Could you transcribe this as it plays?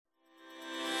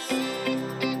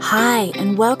Hi,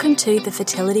 and welcome to the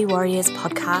Fertility Warriors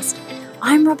podcast.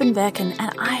 I'm Robin Birkin,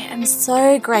 and I am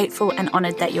so grateful and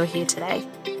honoured that you're here today.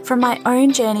 From my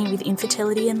own journey with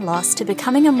infertility and loss to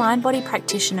becoming a mind-body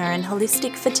practitioner and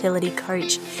holistic fertility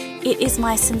coach, it is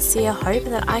my sincere hope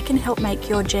that I can help make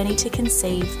your journey to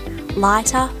conceive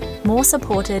lighter, more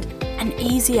supported, and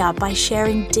easier by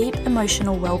sharing deep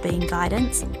emotional well-being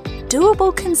guidance,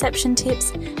 doable conception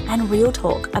tips, and real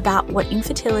talk about what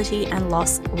infertility and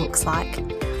loss looks like.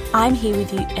 I'm here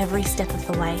with you every step of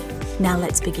the way. Now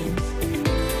let's begin.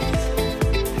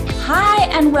 Hi,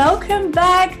 and welcome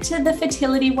back to the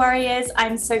Fertility Warriors.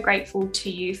 I'm so grateful to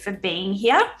you for being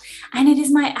here. And it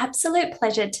is my absolute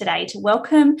pleasure today to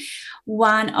welcome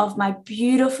one of my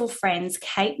beautiful friends,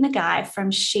 Kate Nagai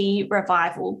from She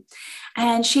Revival.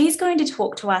 And she's going to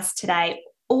talk to us today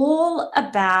all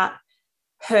about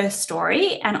her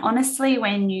story. And honestly,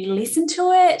 when you listen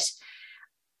to it,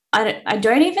 I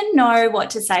don't even know what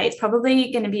to say. It's probably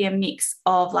going to be a mix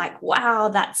of like, wow,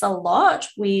 that's a lot,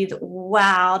 with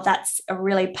wow, that's a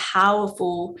really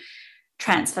powerful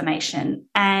transformation.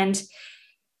 And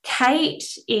Kate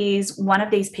is one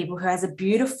of these people who has a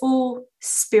beautiful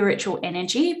spiritual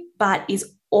energy, but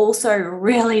is also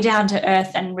really down to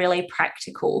earth and really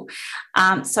practical.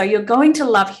 So you're going to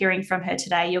love hearing from her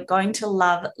today. You're going to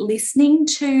love listening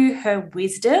to her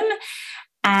wisdom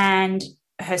and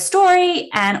her story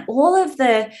and all of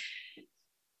the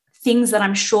things that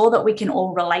I'm sure that we can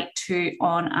all relate to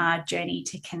on our journey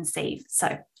to conceive.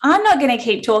 So I'm not going to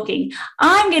keep talking.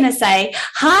 I'm going to say,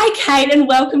 hi, Kate, and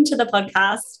welcome to the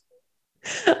podcast.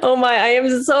 Oh my, I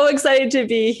am so excited to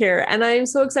be here. And I am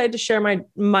so excited to share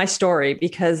my story,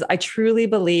 because I truly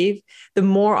believe the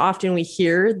more often we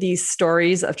hear these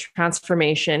stories of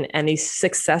transformation and these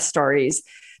success stories,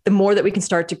 the more that we can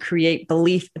start to create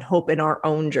belief and hope in our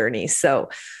own journey. So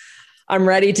I'm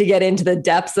ready to get into the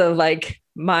depths of like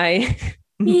my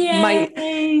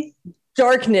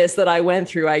darkness that I went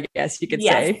through, I guess you could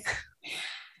say.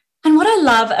 And what I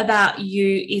love about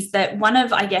you is that one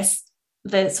of, I guess,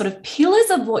 the sort of pillars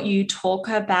of what you talk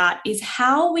about is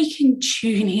how we can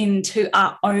tune into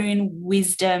our own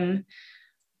wisdom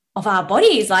of our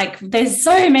bodies. Like there's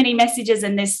so many messages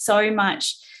and there's so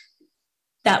much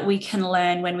that we can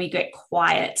learn when we get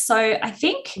quiet. So I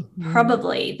think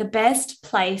probably the best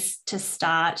place to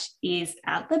start is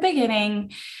at the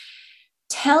beginning.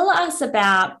 Tell us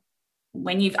about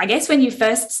when you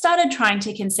first started trying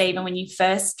to conceive and when you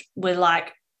first were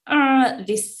like,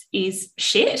 this is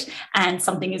shit and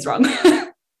something is wrong.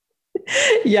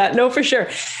 Yeah, no, for sure.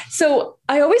 So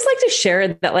I always like to share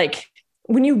that, like,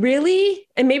 when you really,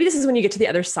 and maybe this is when you get to the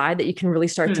other side that you can really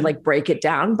start to like break it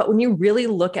down. But when you really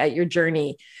look at your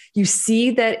journey, you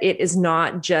see that it is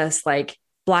not just like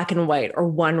black and white or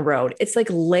one road. It's like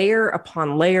layer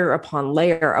upon layer upon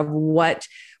layer of what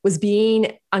was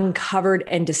being uncovered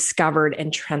and discovered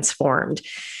and transformed.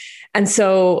 And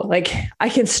so like, I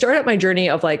can start at my journey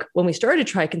of like when we started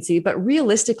to try conceive, but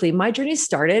realistically, my journey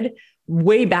started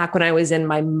way back when I was in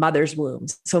my mother's womb.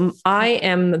 So I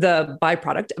am the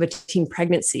byproduct of a teen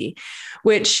pregnancy,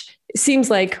 which seems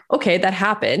like, okay, that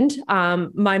happened.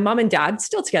 My mom and dad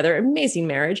still together, amazing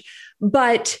marriage,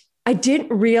 but I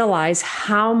didn't realize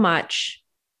how much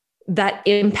that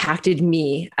impacted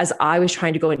me as I was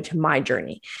trying to go into my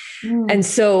journey. And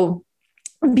so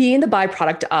being the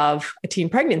byproduct of a teen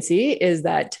pregnancy is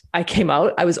that I came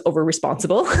out, I was over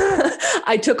responsible.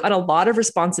 I took on a lot of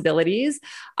responsibilities.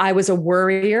 I was a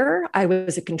worrier. I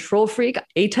was a control freak,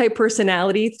 A-type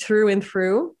personality through and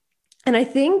through. And I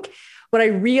think what I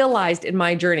realized in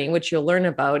my journey, which you'll learn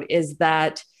about, is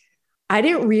that I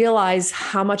didn't realize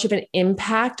how much of an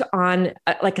impact on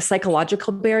like a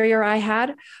psychological barrier I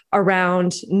had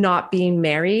around not being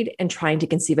married and trying to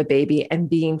conceive a baby and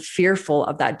being fearful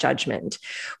of that judgment,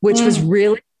 which was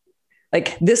really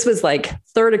like, this was like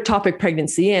third ectopic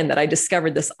pregnancy and that I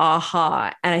discovered this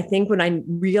aha. And I think when I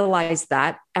realized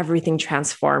that, everything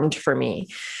transformed for me.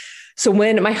 So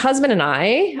when my husband and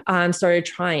I started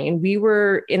trying, we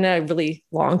were in a really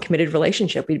long committed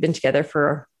relationship. We'd been together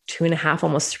for 2.5,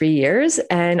 almost 3 years.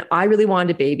 And I really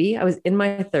wanted a baby. I was in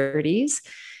my 30s.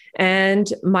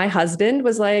 And my husband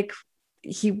was like,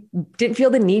 he didn't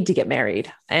feel the need to get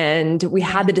married. And we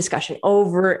had the discussion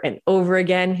over and over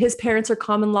again. His parents are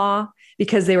common law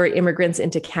because they were immigrants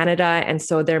into Canada. And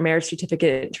so their marriage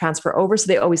certificate transfer over. So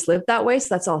they always lived that way. So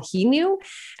that's all he knew.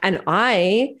 And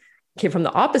I came from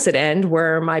the opposite end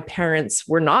where my parents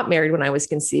were not married when I was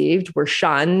conceived, were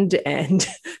shunned and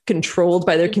controlled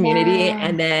by their community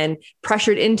and then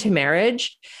pressured into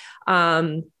marriage.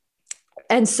 And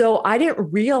so I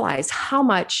didn't realize how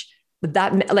much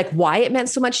that, like why it meant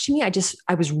so much to me.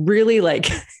 I was really like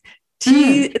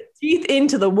teeth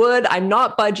into the wood. I'm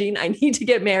not budging. I need to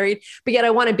get married, but yet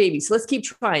I want a baby. So let's keep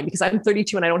trying because I'm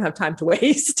 32 and I don't have time to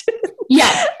waste.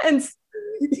 Yeah. And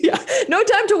yeah, no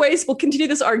time to waste. We'll continue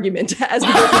this argument as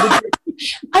we go through the journey.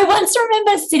 I once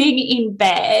remember sitting in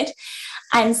bed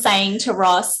and saying to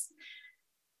Ross,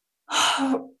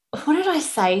 what did I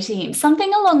say to him?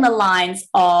 Something along the lines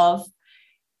of,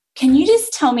 can you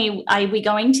just tell me, are we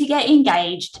going to get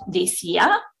engaged this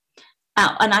year?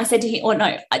 And I said to him,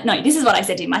 this is what I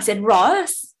said to him. I said,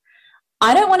 Ross,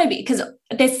 I don't want to be, because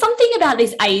there's something about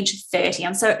this age 30.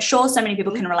 I'm so sure so many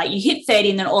people can relate. You hit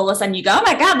 30 and then all of a sudden you go, oh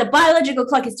my God, the biological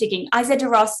clock is ticking. I said to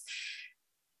Ross,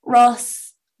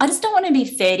 I just don't want to be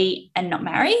 30 and not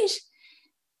married.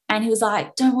 And he was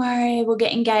like, don't worry, we'll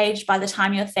get engaged by the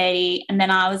time you're 30. And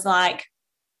then I was like,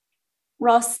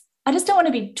 Ross, I just don't want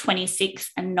to be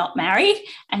 26 and not married.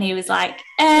 And he was like,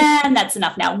 and that's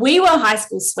enough now. We were high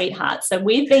school sweethearts. So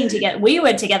we've been together. We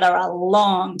were together a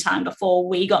long time before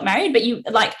we got married.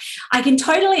 But I can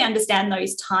totally understand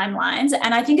those timelines.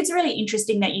 And I think it's really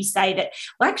interesting that you say that,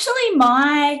 well, actually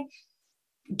my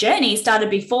journey started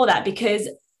before that, because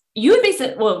you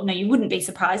wouldn't be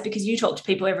surprised, because you talk to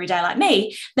people every day like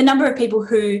me, the number of people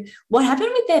who, what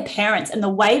happened with their parents and the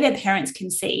way their parents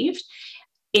conceived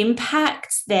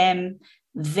impacts them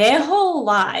their whole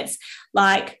lives.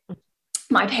 Like,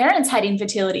 my parents had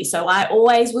infertility, so I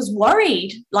always was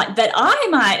worried like that I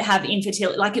might have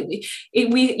infertility. Like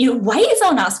it weighs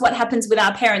on us what happens with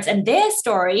our parents and their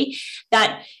story,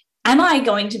 that am I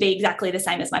going to be exactly the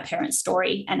same as my parents'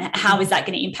 story, and how is that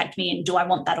going to impact me, and do I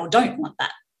want that or don't want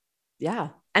that? Yeah.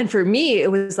 And for me,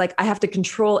 it was like, I have to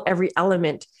control every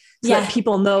element so that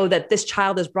people know that this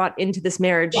child is brought into this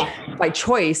marriage by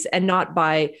choice and not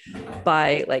by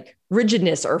like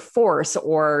rigidness or force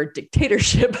or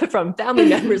dictatorship from family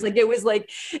members. It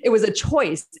was a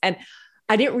choice. And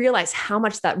I didn't realize how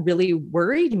much that really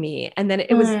worried me. And then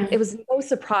it was no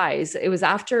surprise. It was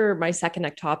after my second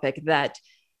ectopic that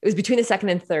it was between the second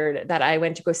and third that I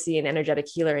went to go see an energetic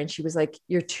healer. And she was like,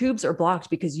 your tubes are blocked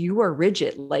because you are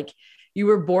rigid. Like, you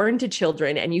were born to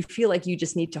children and you feel like you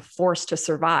just need to force to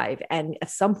survive. And at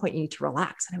some point you need to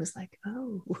relax. And I was like,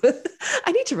 oh,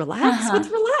 I need to relax. Let's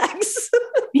relax.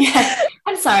 Yeah.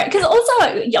 I'm sorry. Because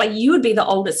also you would be the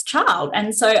oldest child.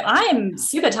 And so I am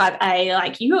super type A,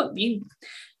 like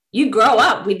you grow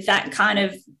up with that kind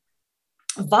of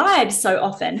vibe so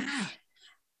often.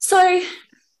 So,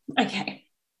 okay.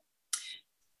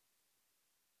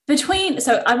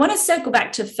 So I want to circle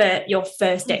back to your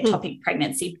first ectopic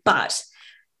pregnancy, but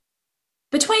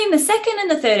between the second and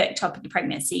the third ectopic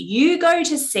pregnancy, you go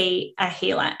to see a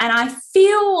healer. And I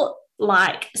feel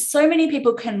like so many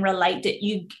people can relate that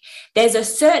there's a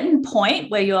certain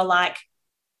point where you're like,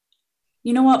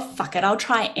 you know what, fuck it, I'll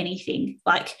try anything.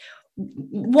 Like,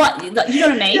 what, you know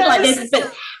what I mean? Yes.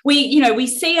 Like, we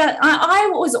see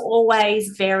I was always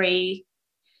very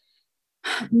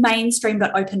mainstream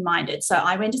but open-minded. So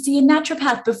I went to see a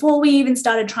naturopath before we even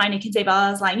started trying to conceive.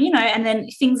 I was like, and then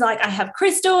things like I have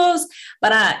crystals,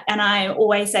 but I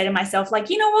always say to myself, like,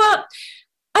 you know what?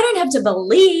 I don't have to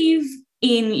believe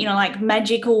in, like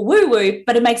magical woo-woo,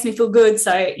 but it makes me feel good.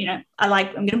 So, I'm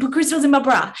going to put crystals in my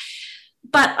bra.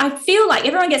 But I feel like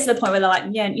everyone gets to the point where they're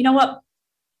like, yeah, you know what?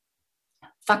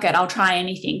 Fuck it, I'll try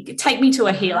anything. Take me to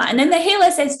a healer. And then the healer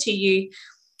says to you,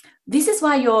 this is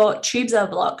why your tubes are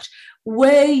blocked.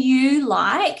 Were you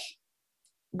like,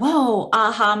 whoa,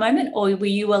 aha moment? Or were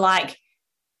you like,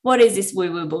 what is this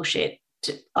woo-woo bullshit?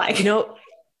 Like,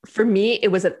 for me, it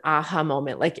was an aha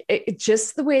moment. Like it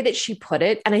just the way that she put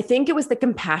it. And I think it was the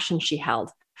compassion she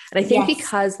held. And I think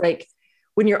because like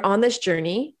when you're on this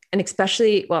journey, and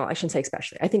especially, well, I shouldn't say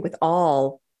especially, I think with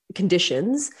all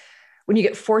conditions, when you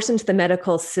get forced into the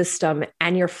medical system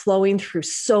and you're flowing through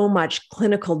so much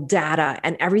clinical data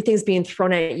and everything's being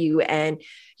thrown at you and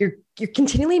you're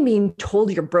continually being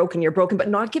told you're broken, but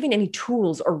not giving any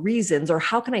tools or reasons or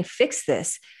how can I fix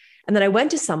this? And then I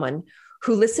went to someone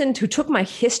who took my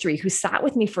history, who sat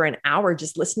with me for an hour,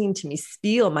 just listening to me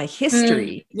spiel my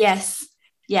history. Yes.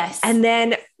 And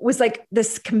then was like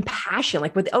this compassion,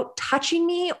 like without touching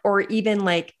me or even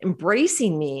like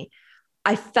embracing me,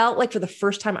 I felt like for the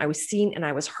first time I was seen and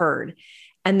I was heard.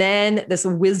 And then this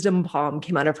wisdom bomb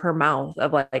came out of her mouth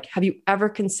of like, have you ever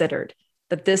considered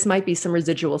that this might be some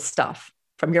residual stuff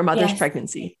from your mother's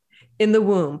pregnancy in the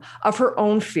womb of her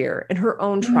own fear and her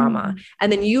own trauma?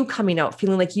 And then you coming out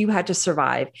feeling like you had to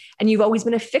survive and you've always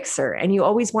been a fixer and you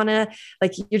always want to,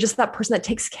 like, you're just that person that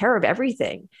takes care of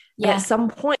everything. Yeah. And at some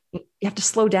point you have to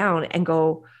slow down and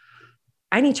go,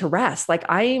 I need to rest. Like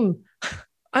I'm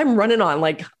running on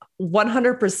like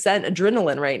 100%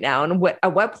 adrenaline right now. And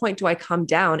at what point do I come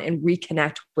down and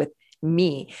reconnect with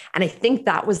me. And I think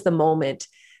that was the moment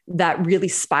that really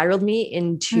spiraled me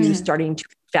into starting to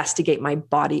investigate my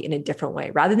body in a different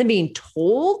way. Rather than being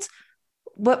told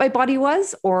what my body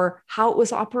was or how it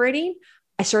was operating,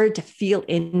 I started to feel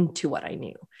into what I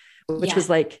knew, which was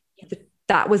like,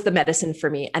 that was the medicine for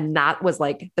me. And that was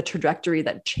like the trajectory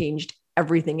that changed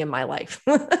everything in my life.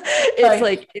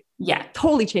 It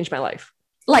totally changed my life.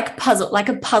 Like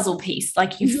a puzzle piece,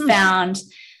 like you found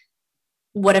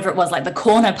whatever it was, like the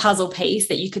corner puzzle piece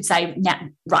that you could say,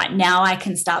 now I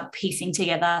can start piecing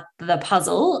together the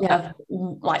puzzle of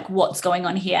like what's going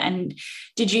on here. And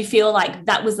did you feel like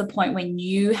that was the point when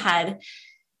you had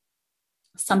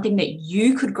something that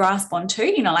you could grasp onto?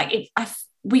 You know, like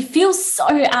we feel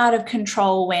so out of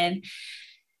control when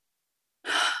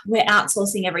we're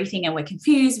outsourcing everything and we're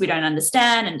confused, we don't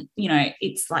understand. And, you know,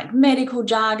 it's like medical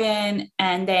jargon.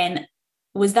 And then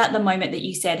was that the moment that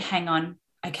you said, hang on,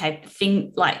 okay,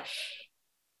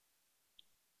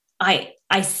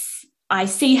 I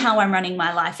see how I'm running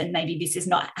my life and maybe this is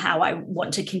not how I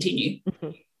want to continue.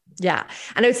 Yeah.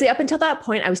 And I would say up until that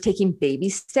point, I was taking baby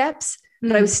steps,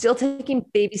 but I was still taking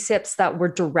baby steps that were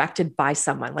directed by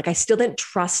someone. Like I still didn't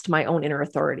trust my own inner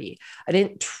authority. I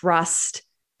didn't trust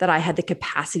that I had the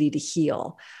capacity to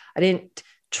heal. I didn't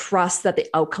trust that the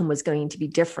outcome was going to be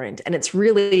different. And it's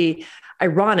really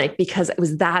ironic because it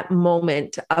was that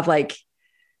moment of like,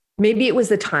 maybe it was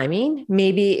the timing,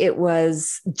 maybe it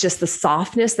was just the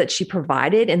softness that she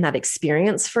provided in that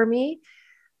experience for me.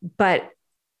 But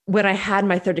when I had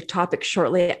my third ectopic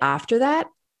shortly after that,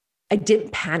 I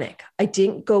didn't panic. I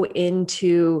didn't go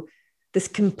into this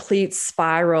complete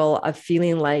spiral of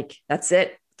feeling like, that's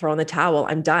it, throw in the towel,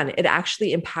 I'm done. It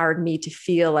actually empowered me to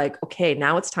feel like, okay,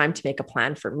 now it's time to make a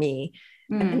plan for me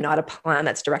and not a plan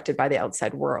that's directed by the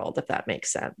outside world, if that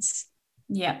makes sense.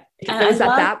 Yeah. It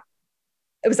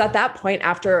was at that point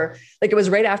after, like, it was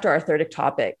right after our third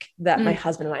ectopic that my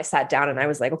husband and I sat down and I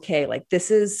was like, okay, like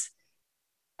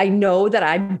I know that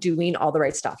I'm doing all the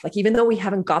right stuff. Like, even though we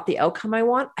haven't got the outcome I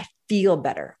want, I feel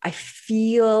better. I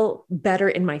feel better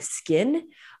in my skin.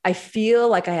 I feel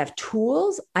like I have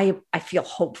tools. I feel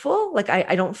hopeful. Like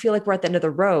I don't feel like we're at the end of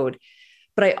the road,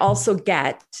 but I also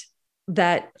get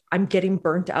that I'm getting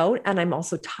burnt out and I'm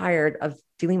also tired of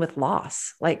dealing with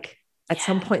loss. Like at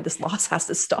some point, this loss has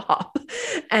to stop.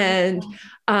 And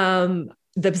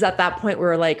there was at that point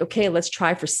where we're like, okay, let's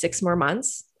try for 6 more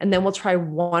months. And then we'll try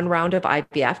 1 round of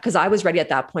IVF. Cause I was ready at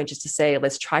that point just to say,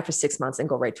 let's try for 6 months and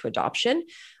go right to adoption.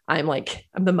 I'm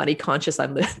the money conscious.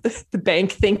 I'm the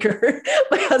bank thinker.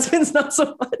 My husband's not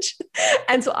so much.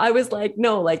 And so I was like,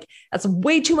 no, like that's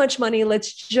way too much money.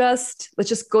 Let's just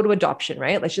go to adoption,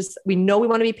 right? We know we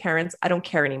want to be parents. I don't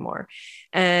care anymore.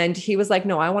 And he was like,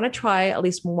 no, I want to try at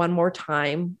least 1 more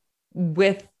time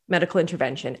with medical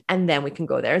intervention, and then we can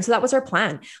go there. And so that was our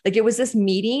plan. Like it was this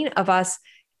meeting of us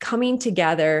coming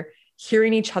together,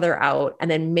 hearing each other out,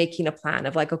 and then making a plan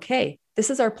of like, okay, this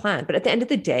is our plan. But at the end of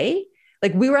the day,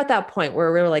 like we were at that point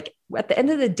where we were like, at the end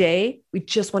of the day, we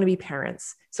just want to be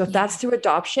parents. So if that's through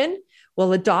adoption,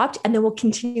 we'll adopt and then we'll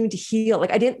continue to heal.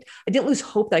 Like I didn't lose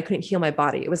hope that I couldn't heal my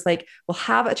body. It was like, we'll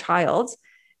have a child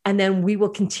and then we will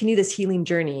continue this healing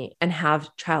journey and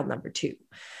have child number 2.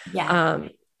 Yeah.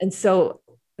 And so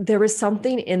there was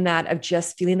something in that of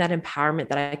just feeling that empowerment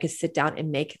that I could sit down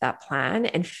and make that plan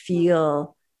and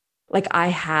feel like I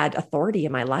had authority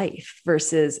in my life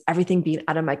versus everything being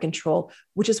out of my control,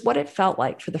 which is what it felt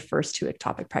like for the first 2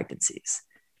 ectopic pregnancies.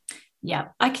 Yeah,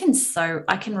 I can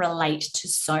relate to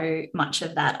so much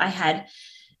of that. I had,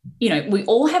 we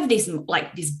all have this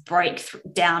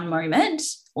breakdown moment,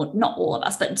 or not all of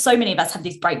us, but so many of us have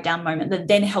this breakdown moment that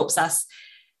then helps us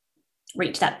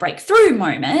reach that breakthrough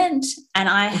moment. And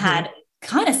I had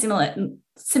kind of similar,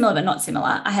 but not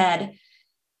similar. I had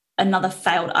another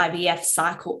failed IVF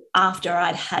cycle after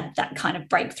I'd had that kind of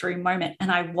breakthrough moment.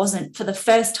 And for the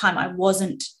first time, I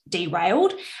wasn't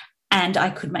derailed and I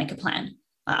could make a plan.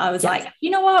 I was like, you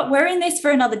know what, we're in this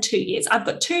for another 2 years. I've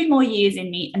got 2 more years in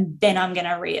me and then I'm going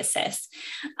to reassess.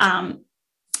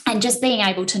 And just being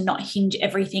able to not hinge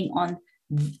everything on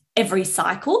every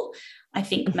cycle, I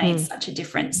think made such a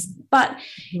difference. But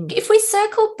if we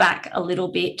circle back a little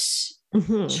bit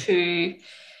to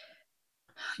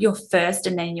your first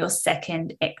and then your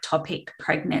second ectopic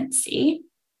pregnancy.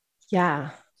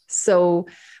 Yeah. So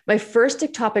my first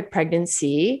ectopic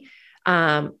pregnancy,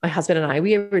 my husband and I,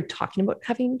 we were talking about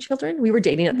having children. We were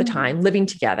dating at the time, living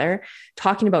together,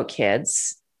 talking about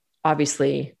kids,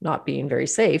 obviously not being very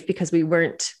safe because we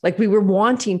were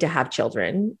wanting to have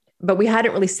children, but we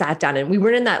hadn't really sat down and we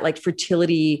weren't in that like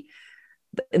fertility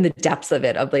in the depths of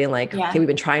it, of being like, okay, we've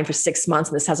been trying for 6 months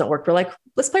and this hasn't worked. We're like,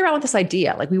 let's play around with this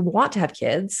idea. Like, we want to have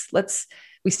kids.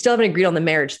 We still haven't agreed on the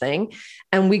marriage thing.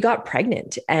 And we got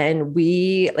pregnant, and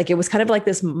it was kind of like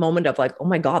this moment of like, oh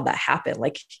my God, that happened.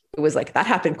 Like, it was like, that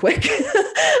happened quick.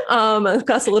 Got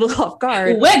us a little off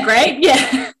guard. We're great.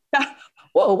 Yeah.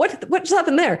 Whoa, what just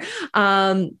happened there?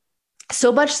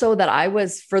 So much so that I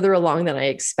was further along than I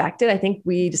expected. I think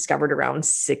we discovered around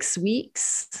 6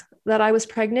 weeks that I was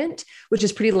pregnant, which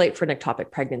is pretty late for an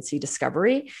ectopic pregnancy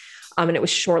discovery. And it was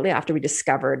shortly after we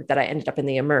discovered that I ended up in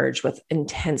the emerge with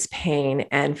intense pain,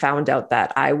 and found out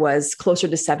that I was closer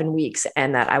to 7 weeks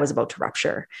and that I was about to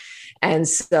rupture. And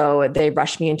so they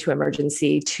rushed me into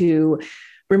emergency to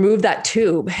remove that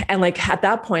tube. And like, at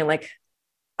that point, like,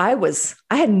 I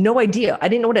had no idea. I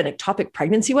didn't know what an ectopic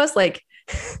pregnancy was. Like,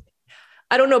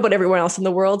 I don't know about everyone else in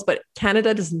the world, but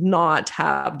Canada does not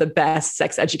have the best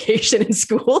sex education in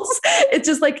schools. It's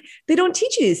just like, they don't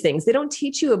teach you these things. They don't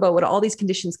teach you about what all these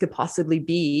conditions could possibly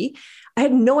be. I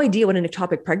had no idea what an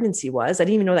ectopic pregnancy was. I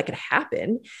didn't even know that could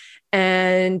happen.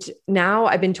 And now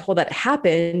I've been told that it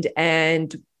happened.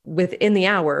 And within the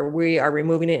hour, we are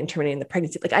removing it and terminating the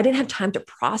pregnancy. Like, I didn't have time to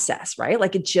process, right?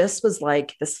 Like, it just was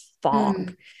like this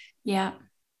fog. Yeah.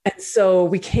 And so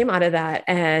we came out of that,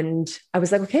 and I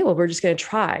was like, okay, well, we're just going to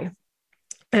try.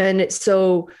 And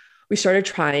so we started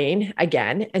trying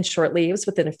again. And shortly, it was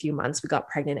within a few months, we got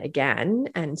pregnant again,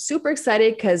 and super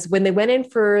excited, because when they went in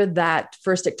for that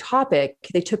first ectopic,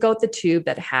 they took out the tube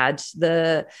that had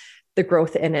the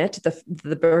growth in it,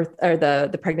 the birth, or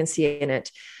the pregnancy in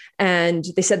it. And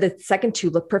they said the second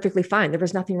tube looked perfectly fine. There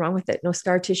was nothing wrong with it. No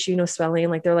scar tissue, no swelling.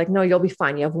 Like, they're like, no, you'll be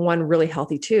fine. You have one really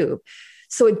healthy tube.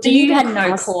 So you had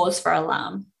no cause for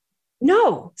alarm.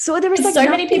 No. So there was like, so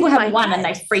many people have one and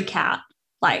they freak out,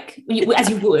 like, as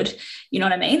you would, you know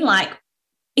what I mean? Like,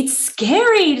 it's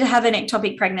scary to have an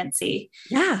ectopic pregnancy.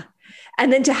 Yeah.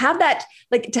 And then to have that,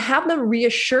 like, to have them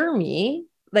reassure me,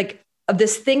 like, of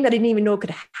this thing that I didn't even know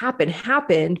could happen,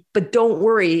 happened, but don't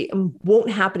worry, it won't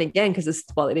happen again. Cause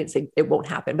they didn't say it won't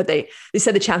happen, but they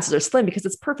said the chances are slim because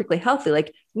it's perfectly healthy.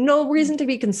 Like, no reason to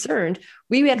be concerned.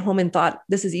 We went home and thought,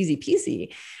 this is easy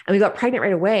peasy. And we got pregnant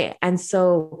right away. And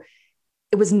so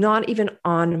it was not even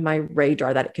on my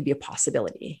radar that it could be a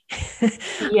possibility.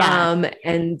 Yeah.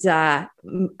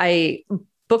 I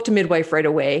booked a midwife right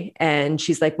away, and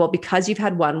she's like, well, because you've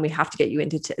had one, we have to get you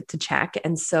into to check.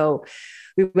 And so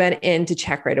we went in to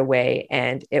check right away,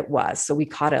 and it was, so we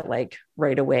caught it like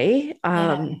right away,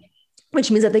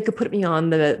 which means that they could put me on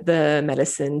the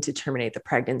medicine to terminate the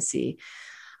pregnancy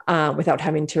without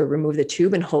having to remove the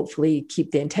tube, and hopefully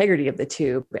keep the integrity of the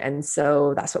tube. And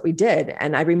so that's what we did.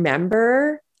 And I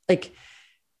remember, like,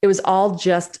 it was all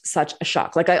just such a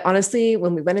shock. Like, I honestly,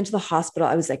 when we went into the hospital,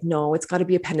 I was like, no, it's got to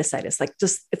be appendicitis. Like,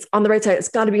 just, it's on the right side. It's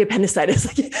got to be appendicitis.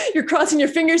 Like, you're crossing your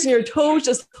fingers and your toes,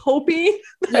 just hoping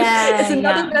it's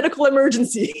another medical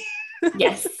emergency.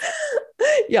 Yes.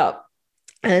 Yeah.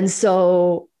 And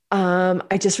so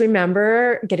I just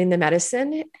remember getting the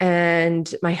medicine,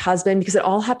 and my husband, because it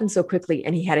all happened so quickly,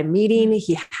 and he had a meeting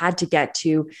he had to get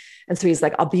to. And so he's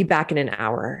like, I'll be back in an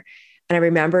hour. And I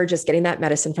remember just getting that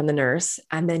medicine from the nurse,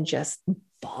 and then just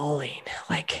bawling,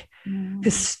 like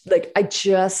this, like, I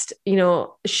just,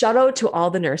 shout out to all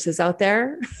the nurses out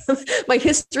there. My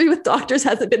history with doctors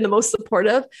hasn't been the most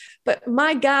supportive, but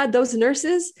my God, those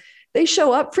nurses, they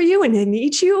show up for you and they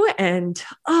need you. And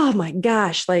oh my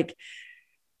gosh, like,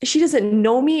 she doesn't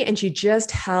know me, and she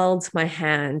just held my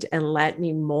hand and let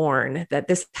me mourn that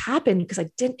this happened, because I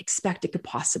didn't expect it could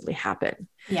possibly happen.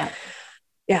 Yeah.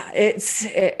 Yeah,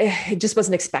 it just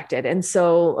wasn't expected. And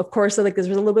so, of course, like, there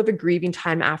was a little bit of a grieving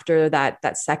time after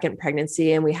that second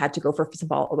pregnancy, and we had to go for some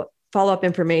follow-up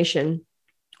information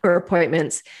or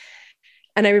appointments.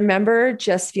 And I remember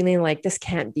just feeling like, this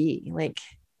can't be, like,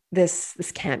 this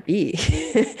can't be.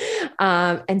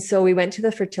 And so we went to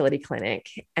the fertility clinic,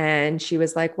 and she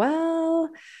was like, well,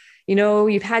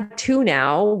 you've had two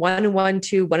now, one in one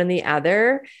tube, one in the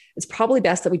other. It's probably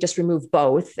best that we just remove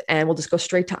both, and we'll just go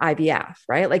straight to IVF,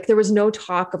 right? Like, there was no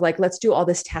talk of like, let's do all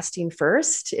this testing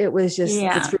first. It was just,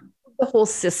 let's remove the whole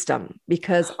system,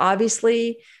 because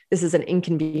obviously this is an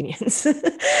inconvenience.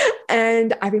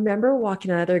 And I remember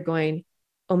walking out of there going,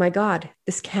 oh my God,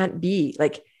 this can't be,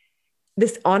 like,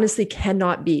 this honestly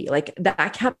cannot be, like,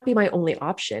 that can't be my only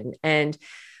option. And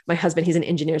my husband, he's an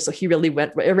engineer, so he really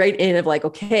went right in of like,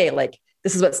 okay, like,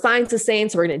 this is what science is saying,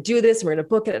 so we're going to do this and we're going to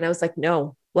book it. And I was like,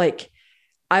 no, like,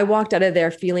 I walked out of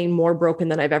there feeling more broken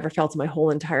than I've ever felt in my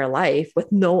whole entire life,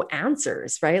 with no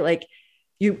answers, right? Like,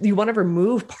 you want to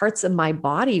remove parts of my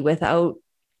body without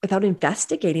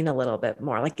investigating a little bit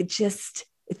more. Like, it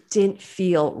didn't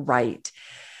feel right.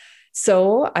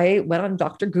 So I went on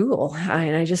Dr. Google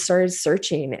and I just started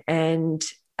searching. And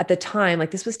at the time,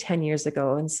 like this was 10 years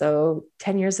ago. And so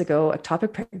 10 years ago,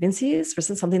 ectopic pregnancies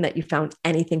wasn't something that you found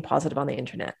anything positive on the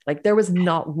internet. Like there was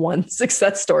not one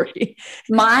success story.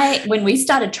 When we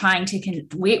started trying to,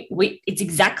 it's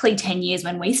exactly 10 years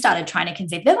when we started trying to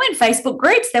conceive. There weren't Facebook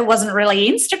groups. There wasn't really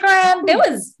Instagram. There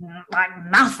was like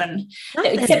nothing.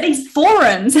 Except these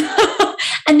forums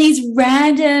and these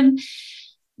random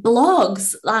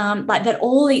blogs, like that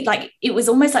all, like it was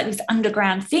almost like this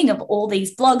underground thing of all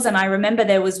these blogs. And I remember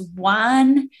there was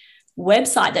one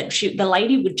website that the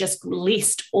lady would just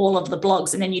list all of the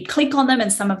blogs, and then you'd click on them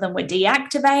and some of them were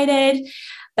deactivated,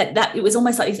 but that it was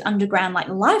almost like this underground like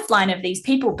lifeline of these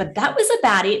people. But that was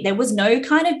about it. There was no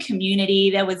kind of community.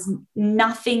 There was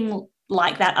nothing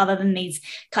like that other than these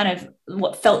kind of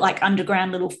what felt like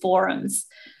underground little forums.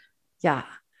 Yeah.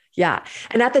 Yeah.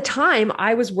 And at the time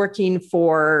I was working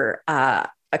for a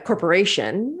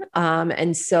corporation.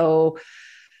 And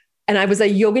I was a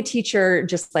yoga teacher,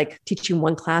 just like teaching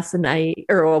one class a night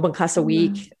or one class a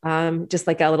week, just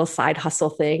like a little side hustle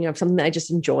thing of something that I just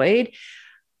enjoyed.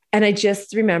 And I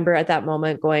just remember at that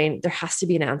moment going, there has to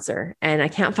be an answer and I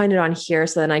can't find it on here.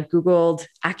 So then I Googled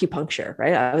acupuncture,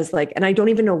 right? I was like, and I don't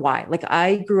even know why. Like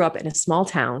I grew up in a small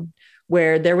town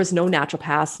where there was no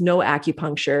naturopaths, no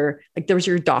acupuncture, like there was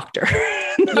your doctor.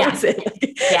 That's it.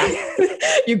 Like,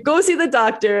 you go see the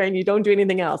doctor and you don't do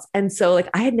anything else. And so like,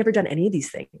 I had never done any of these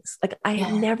things. Like I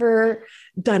had never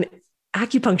done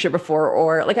acupuncture before,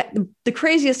 or like the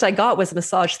craziest I got was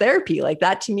massage therapy. Like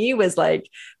that to me was like,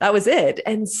 that was it.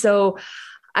 And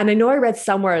I know I read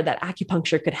somewhere that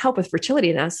acupuncture could help with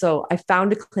fertility. And so I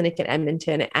found a clinic in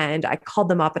Edmonton and I called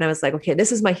them up and I was like, okay,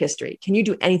 this is my history. Can you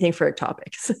do anything for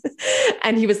ectopics?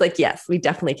 And he was like, yes, we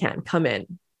definitely can. Come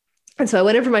in. And so I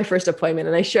went in for my first appointment,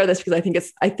 and I share this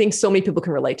because I think so many people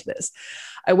can relate to this.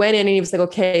 I went in and he was like,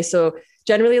 okay, so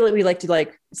generally we like to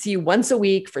like see you once a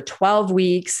week for 12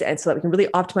 weeks. And so that we can really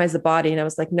optimize the body. And I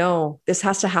was like, no, this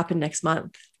has to happen next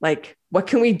month. Like, what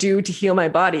can we do to heal my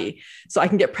body so I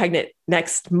can get pregnant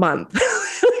next month?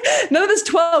 None of this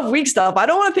 12-week stuff. I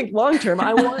don't want to think long-term.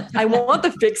 I want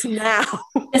the fix now.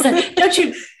 Don't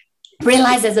you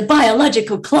realize there's a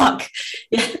biological clock?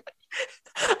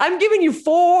 I'm giving you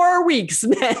 4 weeks,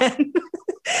 man.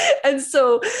 And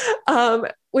so,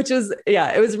 it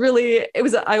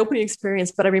was an eye-opening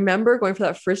experience, but I remember going for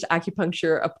that first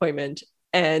acupuncture appointment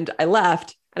and I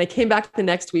left and I came back the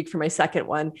next week for my second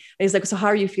one. And he's like, so how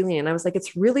are you feeling? And I was like,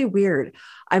 it's really weird.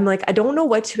 I'm like, I don't know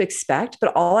what to expect,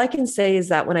 but all I can say is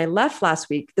that when I left last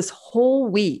week, this whole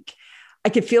week, I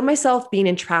could feel myself being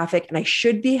in traffic and I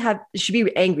should be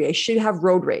angry. I should have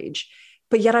road rage,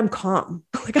 but yet I'm calm.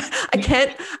 Like I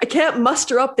can't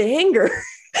muster up the anger.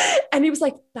 And he was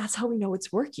like, that's how we know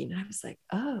it's working. And I was like,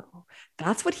 oh,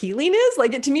 that's what healing is.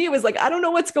 Like to me, it was like, I don't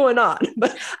know what's going on,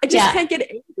 but I just can't get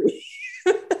angry.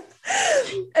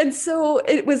 And so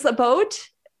it was about,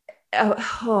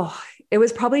 it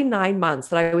was probably 9 months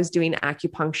that I was doing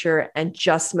acupuncture and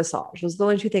just massage. Those were the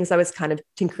only two things I was kind of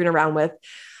tinkering around with.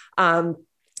 I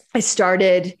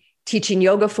started teaching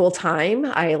yoga full time.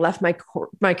 I left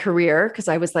my career because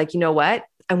I was like, you know what?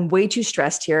 I'm way too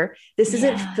stressed here. This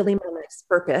isn't fulfilling my life's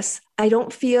purpose. I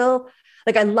don't feel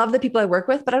like I love the people I work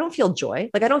with, but I don't feel joy.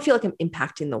 Like I don't feel like I'm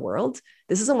impacting the world.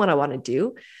 This isn't what I want to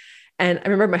do. And I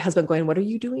remember my husband going, what are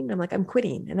you doing? I'm like, I'm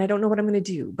quitting and I don't know what I'm going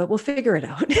to do, but we'll figure it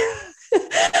out.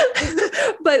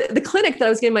 But the clinic that I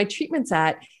was getting my treatments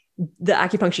at, the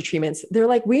acupuncture treatments, they're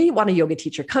like, we want a yoga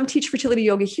teacher, come teach fertility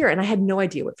yoga here. And I had no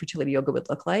idea what fertility yoga would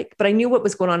look like, but I knew what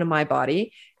was going on in my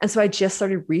body. And so I just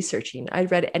started researching. I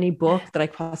read any book that I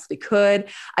possibly could.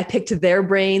 I picked their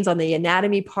brains on the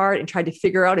anatomy part and tried to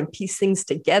figure out and piece things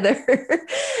together.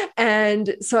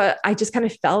 And so I just kind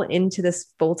of fell into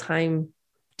this full-time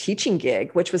teaching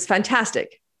gig, which was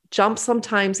fantastic. Jump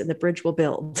sometimes and the bridge will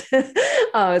build.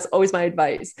 It's always my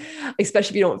advice,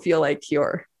 especially if you don't feel like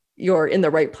you're in the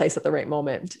right place at the right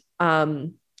moment.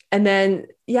 And then,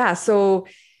 so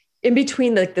in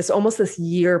between this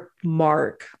year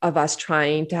mark of us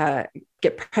trying to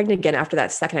get pregnant again after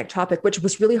that second ectopic, which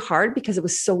was really hard because it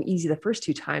was so easy the first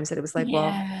 2 times that it was like,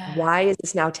 well, why is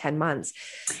this now 10 months?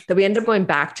 That we ended up going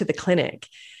back to the clinic.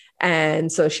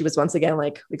 And so she was once again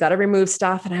like, we got to remove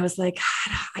stuff. And I was like,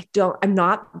 I'm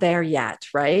not there yet.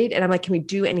 Right. And I'm like, can we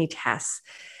do any tests?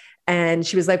 And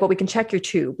she was like, well, we can check your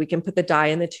tube. We can put the dye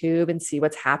in the tube and see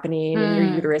what's happening in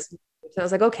your uterus. So I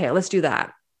was like, okay, let's do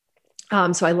that.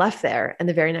 So I left there. And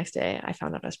the very next day I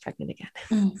found out I was pregnant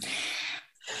again.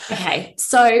 Okay.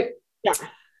 So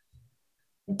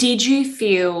did you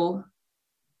feel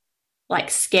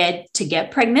like scared to get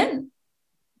pregnant,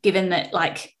 given that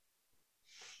like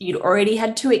you'd already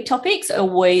had 2 ectopics, or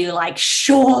were you like,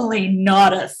 surely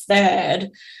not a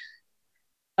third?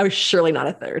 I was surely not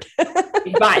a third.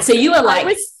 Right. So you were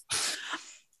like,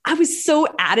 I was so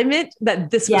adamant that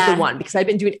this was the one, because I've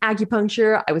been doing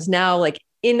acupuncture. I was now like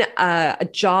in a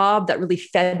job that really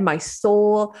fed my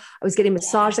soul. I was getting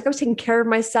massage. Like I was taking care of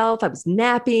myself. I was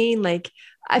napping. Like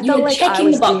I felt like checking I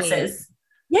was the boxes.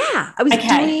 I was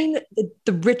doing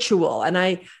the ritual,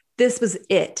 and this was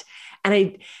it.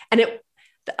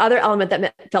 The other element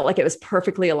that felt like it was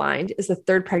perfectly aligned is the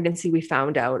 3rd pregnancy we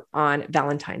found out on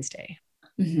Valentine's Day.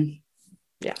 Mm-hmm.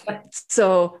 Yeah.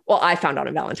 So, well, I found out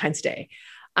on Valentine's Day,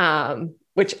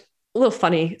 which a little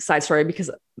funny side story, because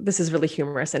this is really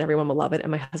humorous and everyone will love it. And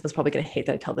my husband's probably going to hate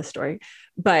that I tell this story,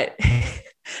 but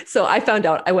so I found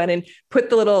out, I went and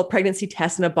put the little pregnancy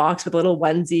test in a box with a little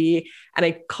onesie, and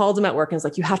I called him at work and I was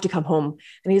like, you have to come home.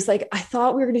 And he's like, I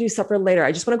thought we were going to do supper later.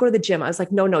 I just want to go to the gym. I was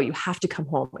like, no, you have to come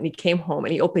home. And he came home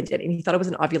and he opened it and he thought it was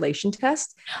an ovulation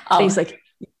test. Oh. And he's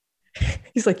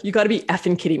like, you got to be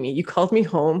effing kidding me. You called me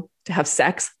home to have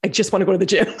sex. I just want to go to the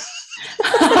gym.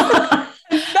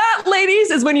 That, ladies,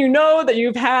 is when you know that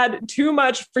you've had too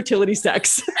much fertility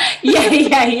sex.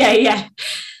 Yeah.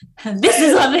 This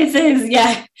is what this is.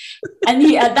 Yeah. And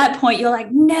at that point, you're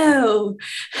like, no.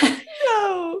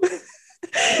 So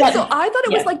I thought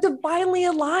it was like divinely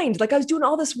aligned. Like I was doing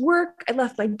all this work. I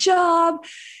left my job.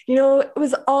 It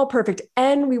was all perfect.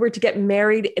 And we were to get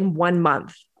married in 1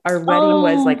 month. Our wedding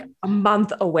was like a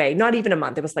month away, not even a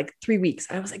month. It was like 3 weeks.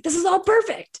 And I was like, this is all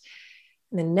perfect.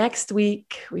 And the next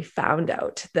week we found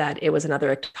out that it was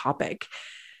another ectopic.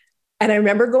 And I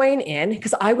remember going in,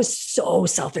 because I was so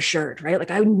self-assured, right?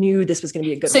 Like I knew this was going to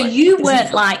be a good one. So you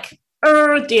weren't like,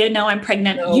 oh dear, no, I'm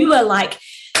pregnant. No. You were like,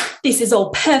 this is all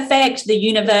perfect. The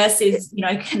universe is,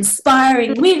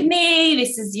 conspiring with me.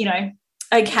 This is,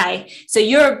 okay. So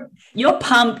you're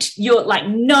pumped. You're like,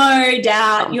 no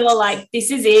doubt. You're like,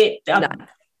 this is it.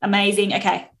 Amazing.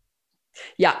 Okay.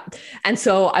 Yeah. And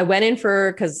so I went in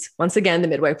because once again, the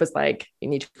midwife was like, you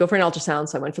need to go for an ultrasound.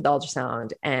 So I went for the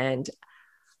ultrasound, and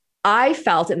I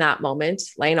felt in that moment,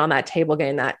 laying on that table,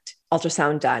 getting that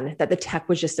ultrasound done, that the tech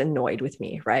was just annoyed with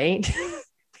me. Right.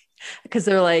 Because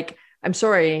they're like, I'm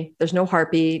sorry, there's no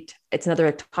heartbeat. It's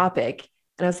another ectopic.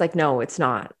 And I was like, no, it's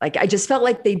not. Like, I just felt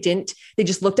like they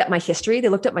just looked at my history. They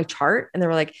looked at my chart and they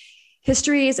were like,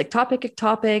 history is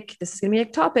ectopic. This is going to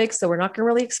be ectopic. So we're not going to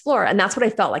really explore. And that's what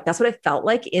I felt like. That's what I felt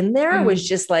like in there was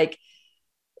just like,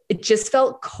 it just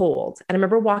felt cold. And I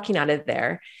remember walking out of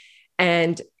there,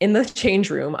 and in the change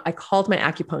room, I called my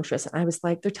acupuncturist and I was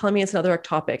like, they're telling me it's another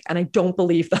ectopic and I don't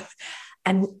believe them.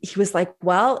 And he was like,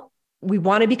 well, we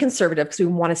want to be conservative because we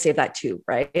want to save that too,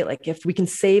 right? Like if we can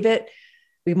save it,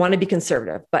 we want to be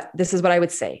conservative. But this is what I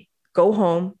would say. Go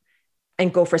home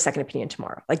and go for a second opinion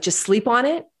tomorrow. Like just sleep on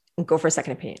it and go for a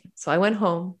second opinion. So I went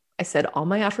home. I said all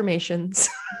my affirmations.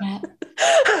 Yeah.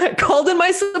 I called in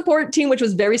my support team, which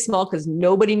was very small because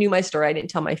nobody knew my story. I didn't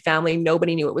tell my family.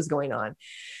 Nobody knew what was going on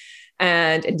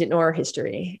and didn't know our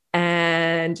history.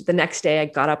 And the next day I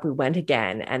got up, we went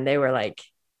again, and they were like,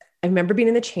 I remember being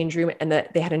in the change room and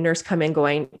they had a nurse come in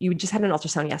going, you just had an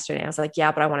ultrasound yesterday. I was like,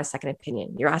 yeah, but I want a second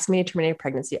opinion. You're asking me to terminate a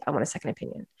pregnancy. I want a second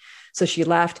opinion. So she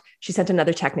left. She sent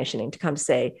another technician in to come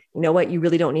say, you know what? You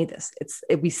really don't need this.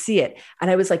 We see it.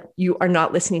 And I was like, you are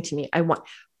not listening to me.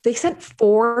 They sent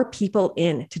 4 people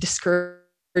in to discourage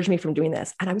me from doing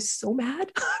this. And I was so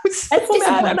mad. I was so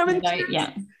mad. And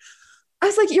I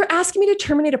was like, you're asking me to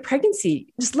terminate a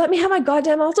pregnancy. Just let me have my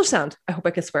goddamn ultrasound. I hope I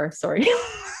can swear. Sorry.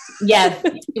 Yeah.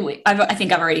 I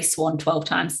think I've already sworn 12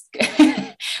 times.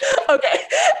 Okay.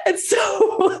 And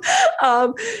so,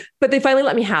 but they finally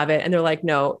let me have it. And they're like,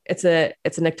 no, it's an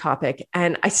ectopic.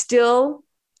 And I still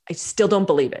don't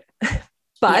believe it.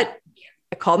 But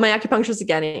I called my acupuncturist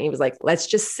again and he was like, let's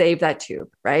just save that tube,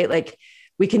 right? Like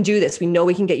we can do this. We know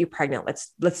we can get you pregnant.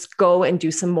 Let's go and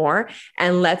do some more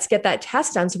and let's get that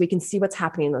test done so we can see what's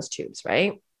happening in those tubes.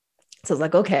 Right. So I was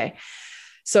like, okay.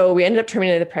 So we ended up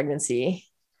terminating the pregnancy.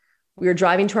 We were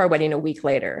driving to our wedding a week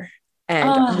later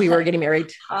and we were getting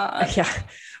married.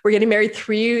 We're getting married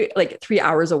 3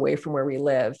 hours away from where we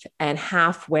live. And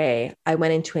halfway I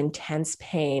went into intense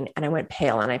pain and I went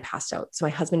pale and I passed out. So my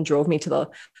husband drove me to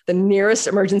the nearest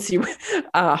emergency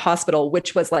hospital,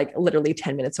 which was like literally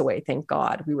 10 minutes away. Thank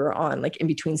God. We were on like in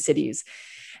between cities.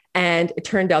 And it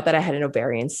turned out that I had an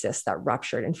ovarian cyst that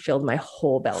ruptured and filled my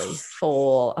whole belly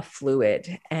full of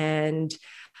fluid. And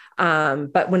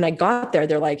but when I got there,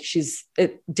 they're like,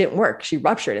 it didn't work. She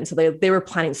ruptured. And so they were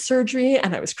planning surgery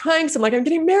and I was crying. So I'm like, I'm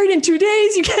getting married in 2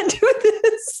 days. You can't do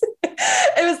this.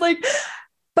 It was like,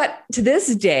 but to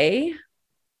this day,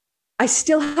 I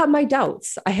still have my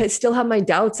doubts. Still have my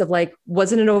doubts of like,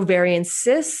 was it an ovarian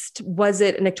cyst? Was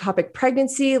it an ectopic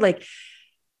pregnancy? Like,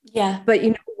 yeah. But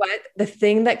you know what? The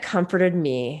thing that comforted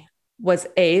me was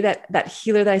that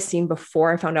healer that I seen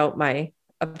before I found out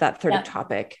of that third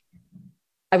ectopic.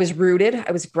 I was rooted,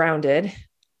 I was grounded.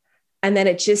 And then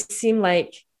it just seemed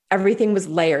like everything was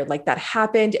layered, like that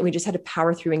happened. And we just had to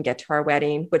power through and get to our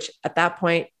wedding, which at that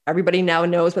point, everybody now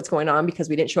knows what's going on because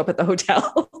we didn't show up at the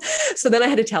hotel. So then I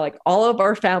had to tell like all of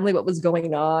our family what was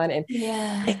going on. And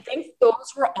I think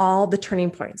those were all the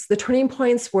turning points. The turning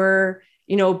points were,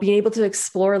 you know, being able to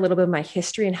explore a little bit of my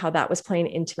history and how that was playing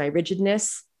into my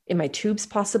rigidness in my tubes,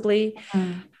 possibly.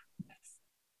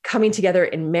 Coming together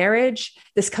in marriage,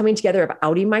 this coming together of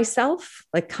outing myself,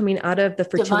 like coming out of the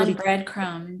fertility divine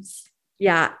breadcrumbs.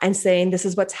 Yeah. And saying, this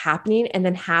is what's happening. And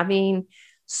then having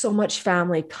so much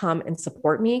family come and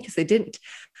support me because they didn't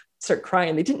start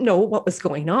crying. They didn't know what was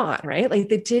going on, right? Like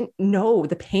they didn't know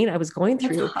the pain I was going through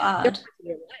in their lives.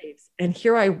 And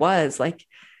here I was like,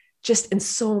 just in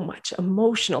so much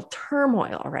emotional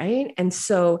turmoil, right? And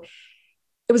so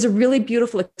it was a really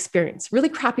beautiful experience, really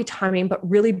crappy timing, but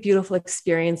really beautiful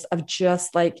experience of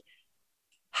just like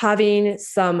having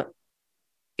some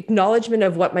acknowledgement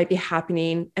of what might be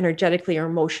happening energetically or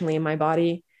emotionally in my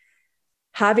body,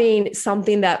 having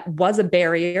something that was a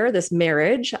barrier, this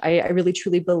marriage. I really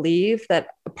truly believe that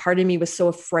a part of me was so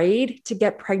afraid to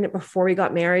get pregnant before we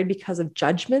got married because of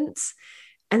judgments.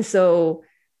 And so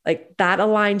like that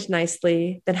aligned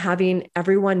nicely, then having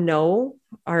everyone know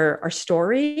our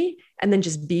story and then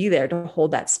just be there to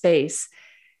hold that space.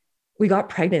 We got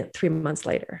pregnant 3 months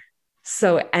later.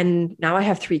 So, and now I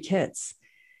have 3 kids.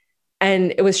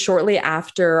 And it was shortly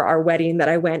after our wedding that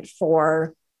I went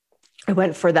for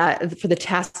the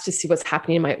test to see what's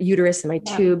happening in my uterus and my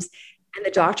tubes. And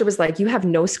the doctor was like, you have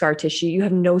no scar tissue. You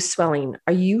have no swelling.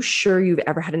 Are you sure you've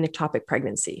ever had an ectopic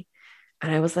pregnancy?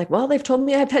 And I was like, well, they've told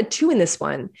me I've had 2 in this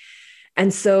one.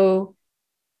 And so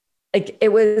like,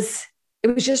 it was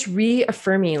just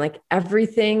reaffirming, like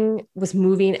everything was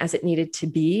moving as it needed to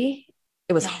be.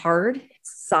 It was hard. It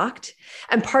sucked.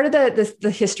 And part of the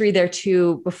history there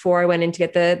too, before I went in to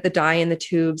get the dye in the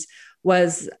tubes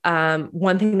was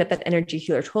one thing that energy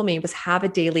healer told me was have a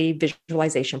daily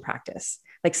visualization practice,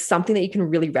 like something that you can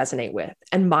really resonate with.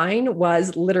 And mine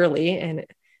was literally, and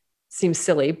it seems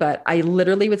silly, but I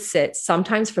literally would sit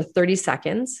sometimes for 30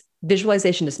 seconds.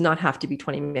 Visualization does not have to be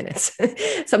 20 minutes.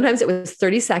 Sometimes it was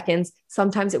 30 seconds.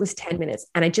 Sometimes it was 10 minutes.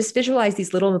 And I just visualized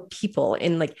these little people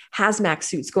in like hazmat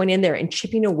suits going in there and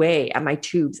chipping away at my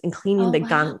tubes and cleaning the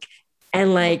gunk.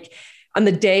 And like on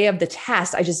the day of the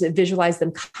test, I just visualized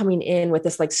them coming in with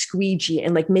this like squeegee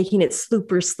and like making it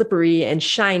super slippery and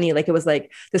shiny. Like it was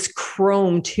like this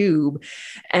chrome tube.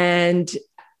 And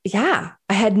yeah,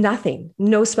 I had nothing,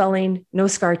 no swelling, no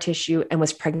scar tissue, and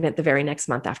was pregnant the very next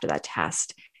month after that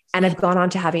test. And I've gone on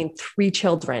to having 3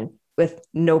 children with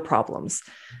no problems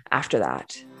after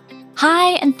that.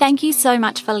 Hi, and thank you so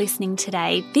much for listening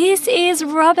today. This is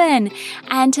Robin,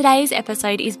 and today's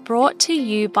episode is brought to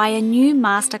you by a new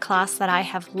masterclass that I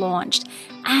have launched.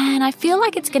 And I feel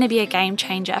like it's going to be a game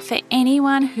changer for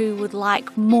anyone who would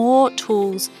like more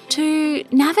tools to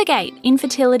navigate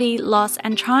infertility, loss,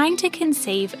 and trying to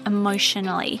conceive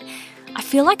emotionally. I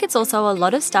feel like it's also a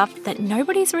lot of stuff that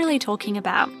nobody's really talking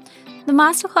about. The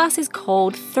masterclass is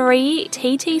called 3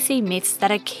 TTC Myths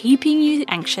That Are Keeping You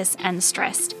Anxious and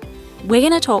Stressed. We're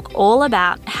going to talk all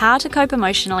about how to cope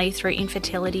emotionally through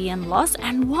infertility and loss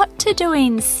and what to do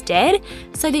instead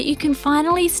so that you can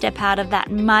finally step out of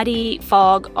that muddy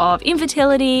fog of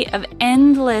infertility, of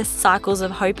endless cycles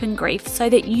of hope and grief so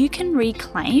that you can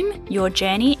reclaim your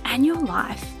journey and your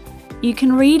life. You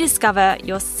can rediscover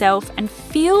yourself and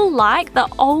feel like the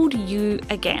old you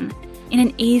again in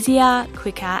an easier,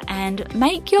 quicker, and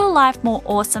make your life more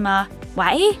awesomer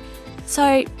way.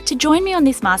 So to join me on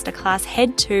this masterclass,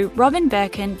 head to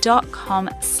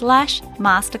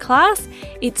robinbirkin.com/masterclass.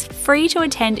 It's free to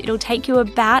attend. It'll take you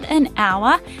about an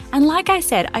hour. And like I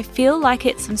said, I feel like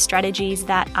it's some strategies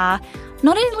that are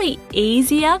not only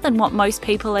easier than what most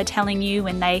people are telling you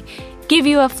when they give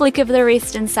you a flick of the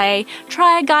wrist and say,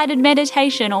 try a guided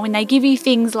meditation, or when they give you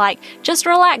things like just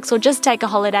relax or just take a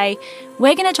holiday.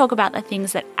 We're going to talk about the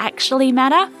things that actually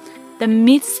matter, the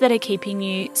myths that are keeping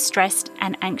you stressed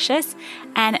and anxious,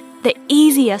 and the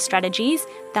easier strategies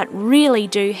that really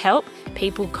do help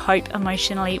people cope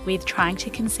emotionally with trying to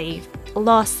conceive,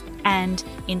 loss, and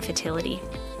infertility.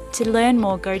 To learn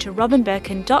more, go to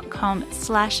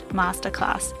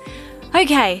robinbirkin.com/masterclass.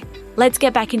 Okay, let's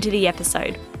get back into the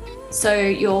episode. So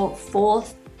your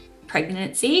 4th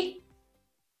pregnancy,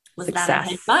 Was Success. that a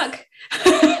head fuck?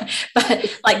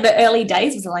 But like the early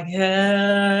days was like,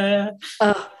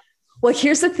 well,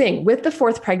 here's the thing with the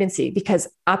fourth pregnancy, because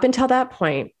up until that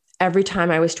point, every time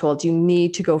I was told you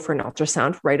need to go for an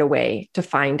ultrasound right away to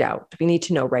find out, we need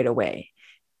to know right away.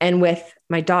 And with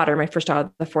my daughter, my first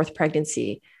daughter, the fourth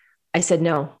pregnancy, I said,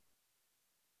 no.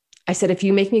 I said, if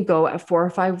you make me go at 4 or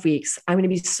 5 weeks, I'm going to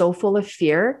be so full of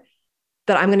fear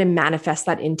that I'm going to manifest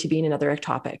that into being another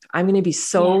ectopic. I'm going to be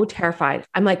so terrified.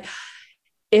 I'm like,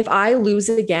 if I lose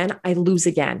it again, I lose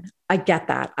again. I get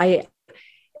that.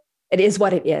 It is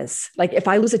what it is. Like if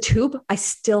I lose a tube, I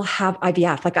still have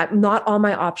IVF. Like not all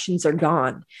my options are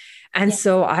gone. And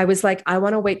so I was like, I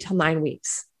want to wait till 9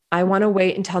 weeks. I want to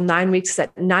wait until 9 weeks.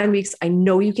 At 9 weeks, I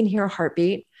know you can hear a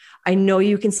heartbeat. I know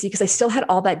you can see, because I still had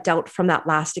all that doubt from that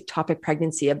last ectopic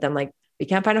pregnancy of them like, we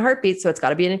can't find a heartbeat, so it's got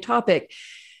to be an ectopic.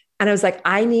 And I was like,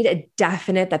 I need a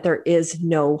definite that there is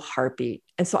no heartbeat.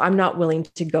 And so I'm not willing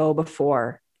to go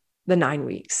before the 9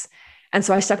 weeks. And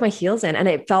so I stuck my heels in and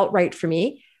it felt right for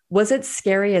me. Was it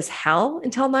scary as hell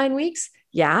until 9 weeks?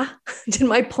 Yeah. Did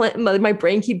my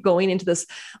brain keep going into this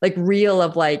like reel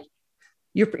of like,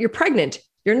 you're pregnant.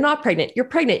 You're not pregnant. You're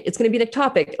pregnant. It's going to be an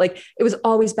ectopic. Like it was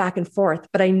always back and forth,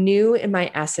 but I knew in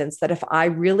my essence that if I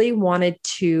really wanted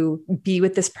to be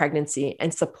with this pregnancy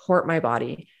and support my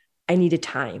body, I needed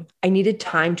time. I needed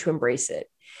time to embrace it.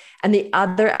 And the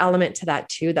other element to that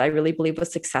too, that I really believe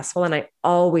was successful, and I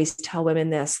always tell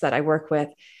women this that I work with,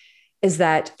 is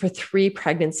that for 3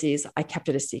 pregnancies, I kept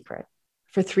it a secret.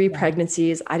 For 3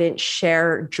 pregnancies, I didn't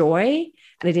share joy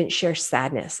and I didn't share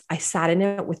sadness. I sat in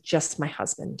it with just my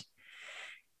husband.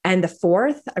 And the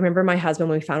 4th, I remember my husband,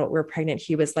 when we found out we were pregnant,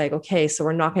 he was like, okay, so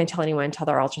we're not going to tell anyone until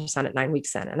their ultrasound at 9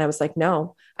 weeks in. And I was like,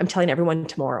 no, I'm telling everyone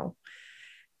tomorrow.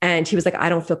 And he was like, I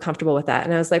don't feel comfortable with that.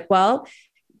 And I was like, well,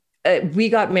 we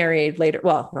got married later.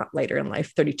 Well, not later in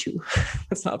life, 32.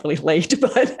 It's not really late,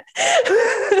 but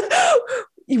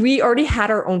we already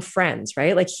had our own friends,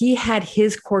 right? Like he had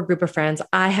his core group of friends.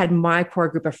 I had my core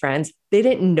group of friends. They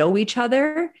didn't know each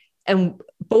other. And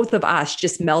both of us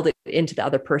just melded into the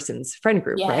other person's friend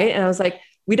group, right? And I was like,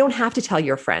 we don't have to tell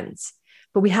your friends,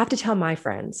 but we have to tell my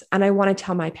friends. And I want to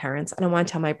tell my parents and I want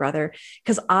to tell my brother,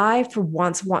 because I, for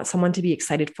once, want someone to be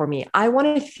excited for me. I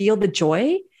want to feel the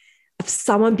joy of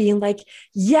someone being like,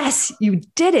 yes, you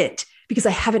did it, because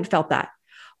I haven't felt that.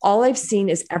 All I've seen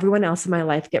is everyone else in my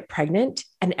life get pregnant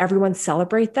and everyone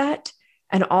celebrate that.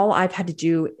 And all I've had to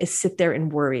do is sit there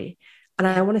and worry. And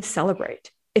I want to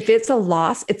celebrate. If it's a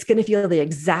loss, it's going to feel the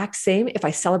exact same if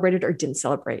I celebrated or didn't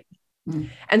celebrate.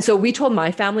 And so we told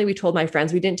my family, we told my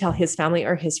friends, we didn't tell his family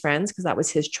or his friends because that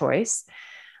was his choice.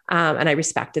 And I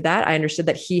respected that. I understood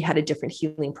that he had a different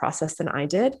healing process than I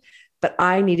did, but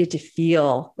I needed to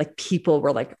feel like people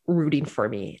were like rooting for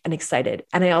me and excited.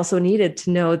 And I also needed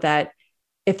to know that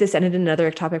if this ended in another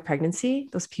ectopic pregnancy,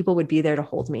 those people would be there to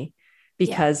hold me.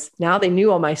 Because now they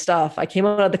knew all my stuff. I came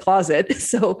out of the closet.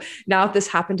 So now if this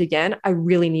happened again, I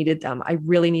really needed them. I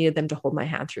really needed them to hold my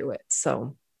hand through it.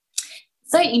 So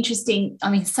interesting. I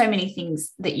mean, so many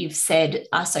things that you've said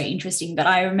are so interesting, but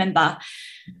I remember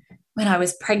when I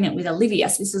was pregnant with Olivia,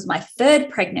 so this was my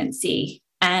 3rd pregnancy,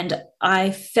 and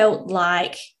I felt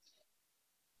like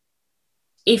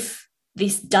if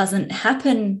this doesn't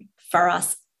happen for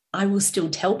us, I will still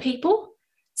tell people.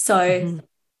 So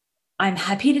I'm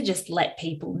happy to just let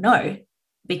people know,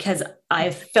 because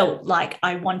I felt like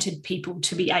I wanted people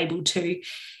to be able to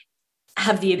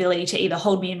have the ability to either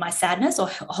hold me in my sadness or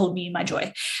hold me in my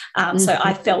joy. So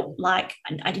I felt like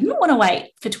I didn't want to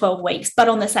wait for 12 weeks. But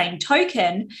on the same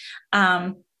token,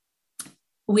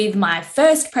 with my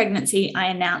first pregnancy, I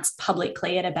announced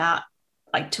publicly at about,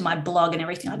 like, to my blog and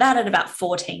everything like that, at about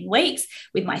 14 weeks.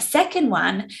 With my second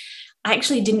one, I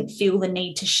actually didn't feel the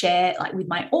need to share, like, with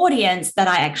my audience, that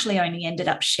I actually only ended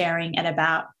up sharing at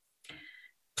about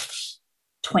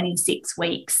 26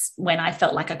 weeks, when I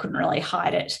felt like I couldn't really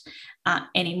hide it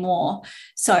anymore.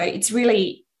 So it's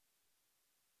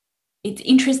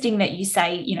interesting that you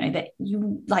say, you know, that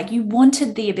you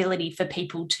wanted the ability for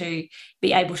people to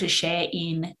be able to share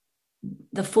in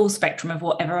the full spectrum of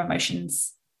whatever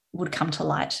emotions would come to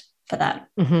light for that.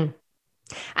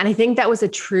 And I think that was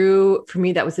for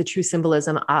me, that was the true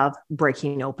symbolism of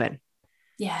breaking open.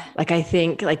 Yeah. Like, I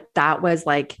think like that was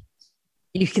like,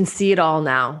 you can see it all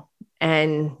now,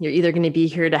 and you're either going to be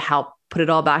here to help put it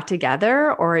all back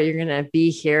together, or you're going to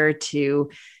be here to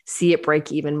see it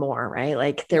break even more. Right.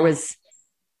 Like there was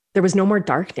no more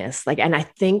darkness. Like, and I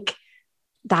think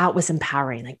that was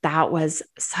empowering. Like that was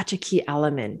such a key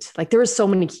element. Like there were so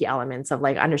many key elements of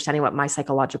like understanding what my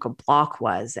psychological block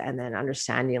was, and then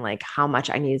understanding like how much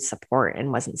I needed support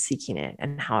and wasn't seeking it,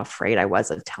 and how afraid I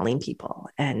was of telling people.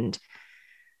 And,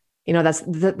 you know, that's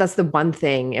the one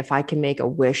thing, if I can make a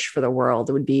wish for the world,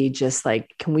 it would be just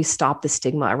like, can we stop the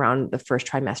stigma around the first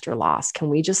trimester loss? Can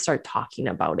we just start talking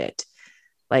about it?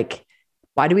 Like,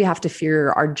 why do we have to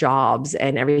fear our jobs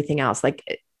and everything else? Like,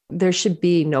 there should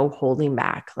be no holding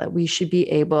back. Like, we should be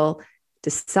able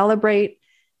to celebrate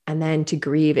and then to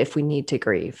grieve if we need to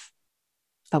grieve,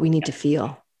 but we need to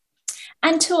feel.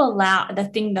 And to allow, the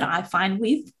thing that I find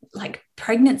with like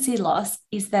pregnancy loss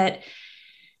is that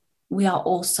we are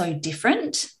all so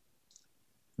different.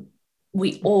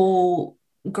 We all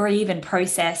grieve and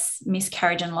process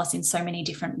miscarriage and loss in so many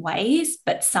different ways,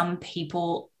 but some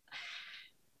people,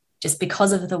 just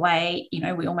because of the way, you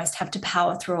know, we almost have to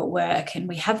power through at work, and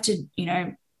we have to, you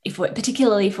know,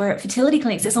 particularly if we're at fertility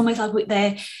clinics, it's almost like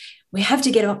we have to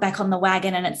get back on the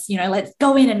wagon, and it's, you know, let's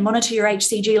go in and monitor your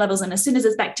HCG levels. And as soon as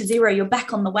it's back to zero, you're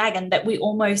back on the wagon. That we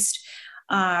almost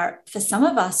are, for some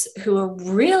of us who are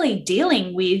really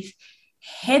dealing with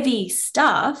heavy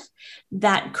stuff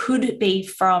that could be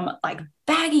from like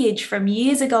baggage from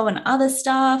years ago and other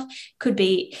stuff, could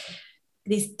be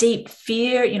this deep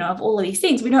fear, you know, of all of these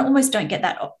things. We almost don't get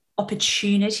that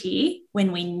opportunity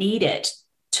when we need it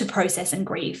to process and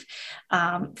grieve,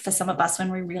 for some of us,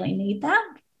 when we really need that.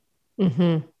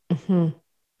 Mm-hmm. Mm-hmm.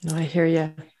 No, I hear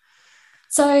you.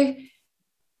 So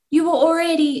you were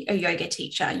already a yoga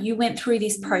teacher. You went through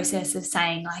this process of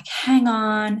saying like, hang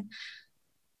on,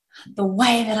 the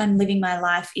way that I'm living my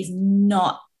life is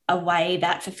not a way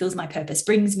that fulfills my purpose,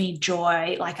 brings me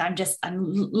joy. Like I'm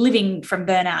living from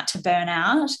burnout to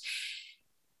burnout.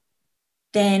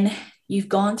 Then you've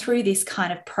gone through this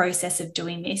kind of process of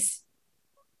doing this.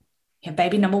 You know,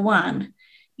 baby number 1,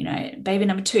 you know, baby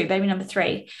number 2, baby number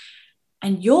 3,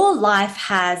 and your life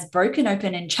has broken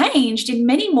open and changed in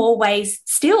many more ways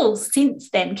still since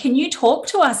then. Can you talk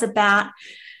to us about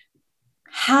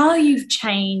how you've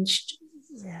changed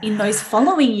in those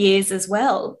following years as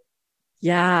well?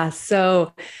 Yeah.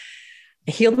 So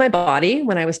I healed my body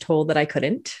when I was told that I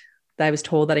couldn't. I was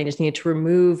told that I just needed to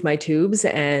remove my tubes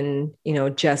and, you know,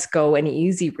 just go an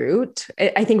easy route.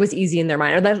 I think it was easy in their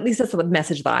mind, or at least that's the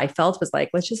message that I felt, was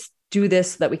like, let's just do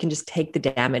this so that we can just take the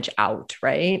damage out.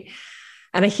 Right.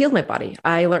 And I healed my body.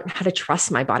 I learned how to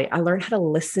trust my body. I learned how to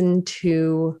listen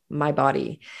to my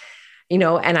body, you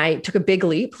know, and I took a big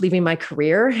leap leaving my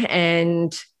career.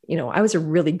 And, you know, I was a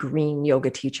really green yoga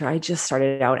teacher. I just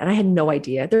started out and I had no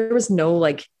idea. There was no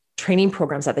like training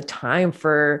programs at the time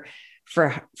for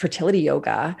fertility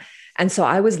yoga. And so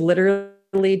I was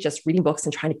literally just reading books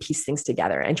and trying to piece things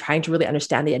together and trying to really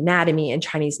understand the anatomy and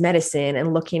Chinese medicine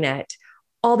and looking at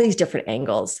all these different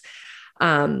angles.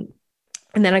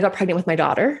 And then I got pregnant with my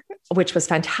daughter, which was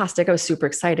fantastic. I was super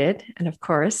excited. And of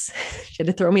course, she had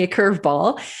to throw me a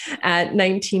curveball. At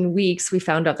 19 weeks, we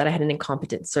found out that I had an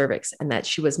incompetent cervix and that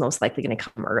she was most likely going to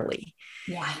come early.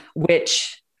 Yeah.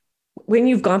 Which, when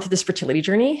you've gone through this fertility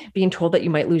journey, being told that you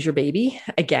might lose your baby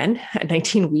again at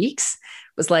 19 weeks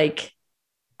was like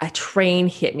a train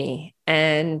hit me.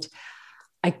 And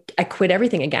I quit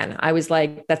everything again. I was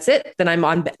like, that's it. Then I'm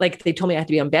on, like they told me I had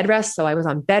to be on bed rest. So I was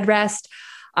on bed rest.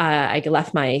 I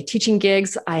left my teaching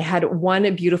gigs. I had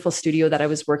one beautiful studio that I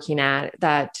was working at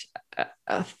that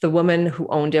the woman who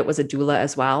owned it was a doula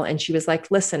as well. And she was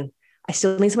like, listen, I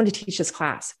still need someone to teach this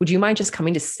class. Would you mind just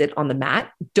coming to sit on the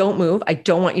mat? Don't move. I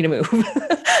don't want you to move.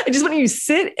 I just want you to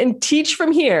sit and teach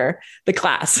from here, the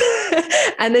class.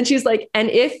 And then she's like, and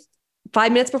if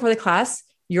 5 minutes before the class,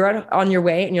 you're on your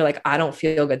way and you're like, I don't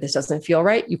feel good, this doesn't feel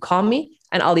right, you call me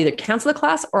and I'll either cancel the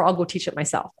class or I'll go teach it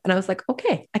myself. And I was like,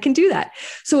 okay, I can do that.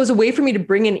 So it was a way for me to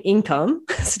bring in income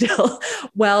still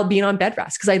while being on bed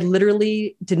rest, because I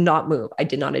literally did not move. I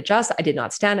did not adjust. I did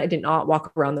not stand. I did not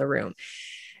walk around the room.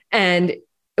 And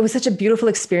it was such a beautiful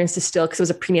experience to still, because it was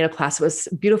a prenatal class, it was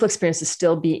a beautiful experience to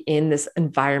still be in this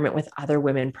environment with other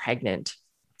women pregnant.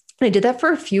 And I did that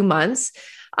for a few months.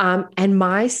 And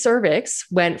my cervix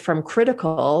went from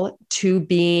critical to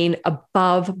being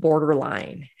above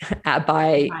borderline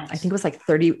by, I think it was like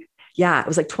 30. Yeah, it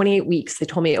was like 28 weeks. They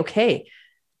told me, okay,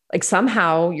 like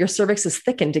somehow your cervix is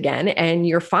thickened again and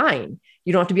you're fine.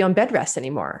 You don't have to be on bed rest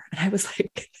anymore. And I was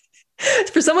like,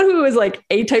 for someone who is like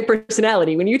A-type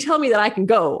personality, when you tell me that I can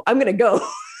go, I'm going to go.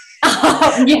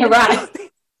 Yeah, right.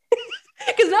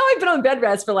 Because now I've been on bed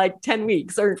rest for like 10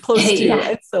 weeks or close to.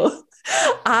 Yeah. And so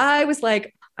I was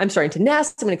like, I'm starting to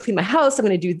nest. I'm going to clean my house. I'm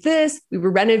going to do this. We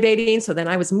were renovating. So then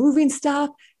I was moving stuff.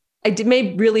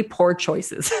 Made really poor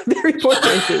choices, very poor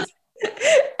choices.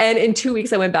 And in 2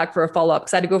 weeks, I went back for a follow-up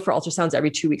because I had to go for ultrasounds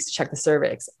every 2 weeks to check the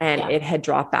cervix. And it had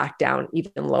dropped back down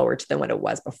even lower than what it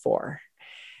was before.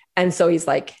 And so he's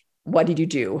like, what did you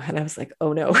do? And I was like,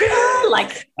 oh no.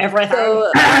 Like everything.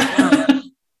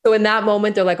 So in that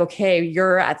moment, they're like, okay,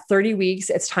 you're at 30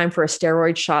 weeks. It's time for a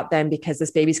steroid shot then, because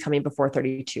this baby's coming before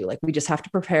 32. Like, we just have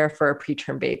to prepare for a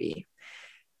preterm baby.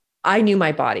 I knew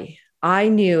my body. I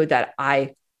knew that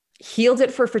I healed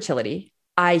it for fertility.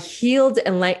 I healed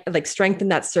and like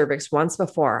strengthened that cervix once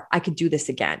before. I could do this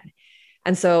again.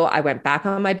 And so I went back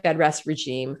on my bed rest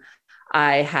regime.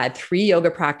 I had 3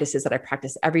 yoga practices that I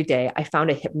practice every day. I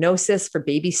found a hypnosis for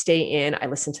baby stay in. I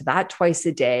listened to that twice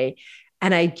a day.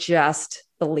 And I just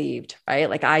believed, right?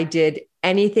 Like, I did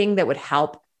anything that would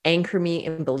help anchor me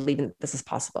in believing that this is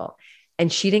possible.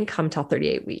 And she didn't come till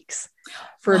 38 weeks.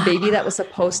 For a baby that was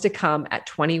supposed to come at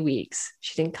 20 weeks,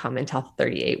 she didn't come until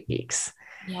 38 weeks.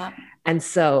 Yeah. And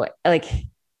so, like,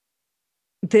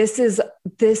 this is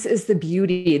the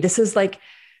beauty. This was like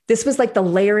the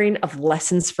layering of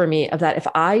lessons for me, of that if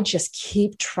I just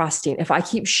keep trusting, if I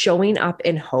keep showing up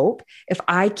in hope, if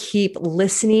I keep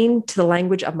listening to the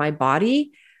language of my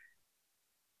body,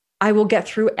 I will get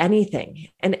through anything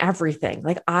and everything.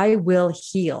 Like, I will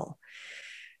heal.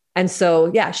 And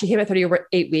so, yeah, she came at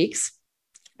 38 weeks.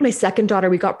 My second daughter,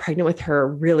 we got pregnant with her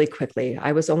really quickly.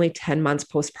 I was only 10 months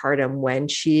postpartum when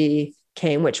she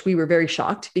came, which we were very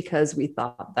shocked because we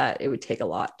thought that it would take a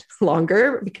lot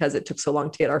longer because it took so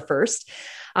long to get our first.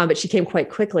 But she came quite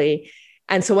quickly.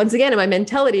 And so once again, in my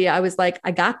mentality, I was like,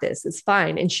 I got this, it's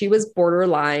fine. And she was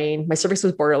borderline, my cervix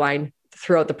was borderline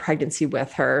throughout the pregnancy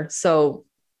with her. So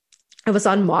I was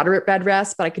on moderate bed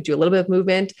rest, but I could do a little bit of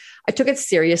movement. I took it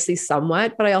seriously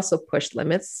somewhat, but I also pushed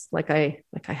limits like I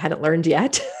hadn't learned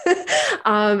yet.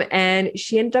 And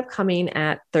she ended up coming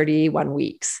at 31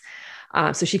 weeks.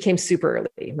 So she came super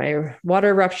early. My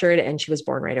water ruptured and she was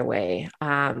born right away.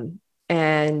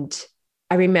 And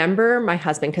I remember my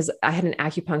husband, because I had an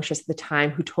acupuncturist at the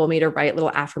time, who told me to write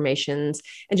little affirmations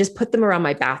and just put them around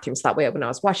my bathroom. So that way, when I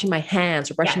was washing my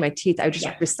hands or brushing my teeth, I would just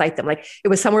recite them. Like, it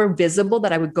was somewhere visible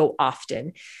that I would go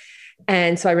often.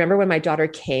 And so I remember when my daughter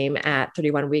came at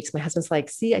 31 weeks, my husband's like,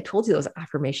 see, I told you those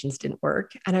affirmations didn't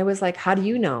work. And I was like, how do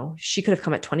you know? She could have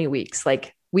come at 20 weeks.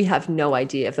 Like, we have no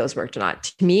idea if those worked or not.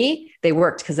 To me, they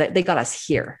worked because they got us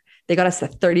here. They got us to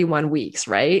 31 weeks,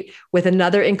 right? With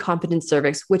another incompetent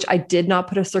cervix, which I did not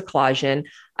put a cerclage in.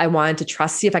 I wanted to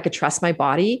see if I could trust my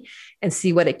body and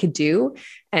see what it could do.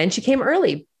 And she came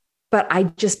early, but I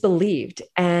just believed.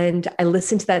 And I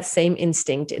listened to that same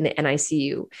instinct in the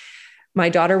NICU. My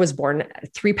daughter was born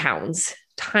 3 pounds,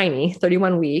 tiny,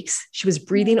 31 weeks. She was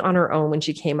breathing on her own when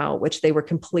she came out, which they were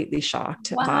completely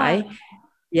shocked by.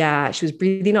 Yeah, she was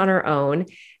breathing on her own.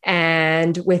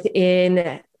 And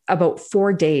within about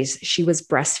 4 days, she was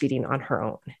breastfeeding on her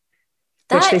own,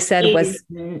 which they said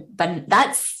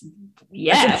that's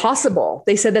impossible.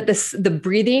 They said that the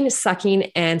breathing,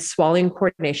 sucking, and swallowing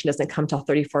coordination doesn't come till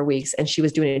 34 weeks. And she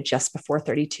was doing it just before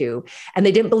 32. And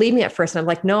they didn't believe me at first. And I'm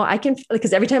like, no, I can,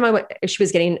 because every time she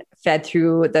was getting fed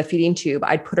through the feeding tube,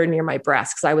 I'd put her near my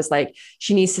breast. Cause I was like,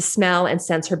 she needs to smell and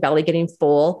sense her belly getting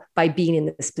full by being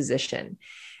in this position.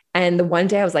 And the one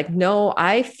day I was like, no,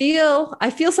 I feel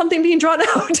something being drawn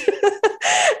out.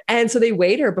 And so they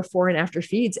weighed her before and after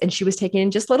feeds, and she was taking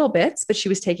in just little bits, but she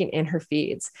was taking in her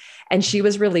feeds, and she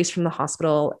was released from the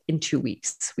hospital in 2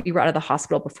 weeks. We were out of the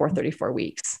hospital before 34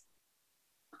 weeks.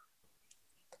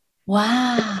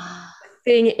 Wow.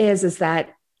 The thing is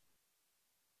that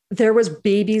there was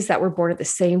babies that were born at the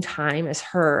same time as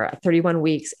her at 31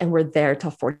 weeks and were there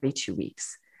till 42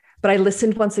 weeks. But I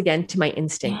listened once again to my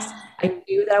instincts. Yeah. I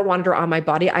knew that I wanted her on my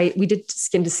body. We did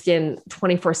skin to skin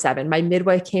 24/7. My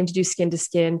midwife came to do skin to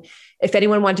skin. If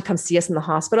anyone wanted to come see us in the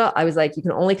hospital, I was like, you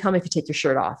can only come if you take your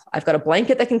shirt off. I've got a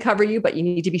blanket that can cover you, but you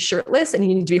need to be shirtless and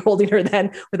you need to be holding her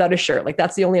then without a shirt. Like,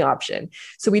 that's the only option.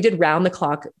 So we did round the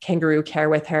clock kangaroo care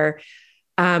with her.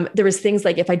 There was things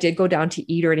like, if I did go down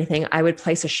to eat or anything, I would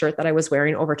place a shirt that I was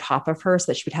wearing over top of her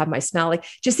so that she would have my smell. Like,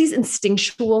 just these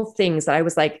instinctual things that I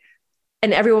was like,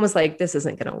 and everyone was like, this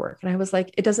isn't going to work. And I was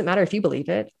like, it doesn't matter if you believe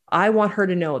it. I want her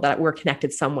to know that we're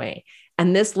connected some way.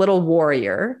 And this little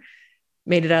warrior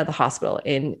made it out of the hospital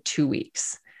in 2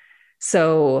 weeks.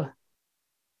 So,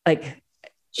 like,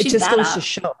 it just goes to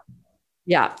show.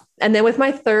 Yeah. And then with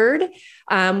my third,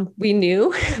 we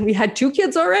knew we had 2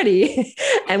 kids already,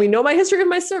 and we know my history with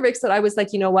my cervix, that I was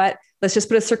like, you know what, let's just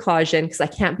put a cerclage in, because I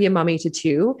can't be a mommy to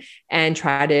 2 and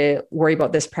try to worry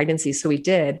about this pregnancy. So we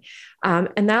did.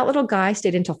 And that little guy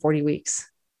stayed until 40 weeks.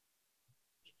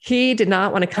 He did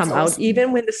not want to come out.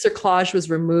 Even when the cerclage was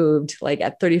removed, like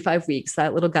at 35 weeks,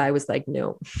 that little guy was like,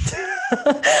 no.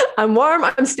 I'm warm,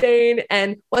 I'm staying.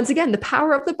 And once again, the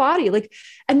power of the body. Like,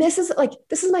 and this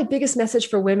is my biggest message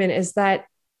for women is that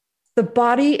the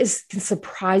body can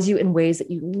surprise you in ways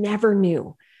that you never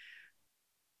knew.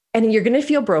 And you're going to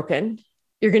feel broken.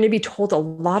 You're going to be told a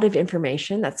lot of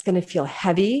information that's going to feel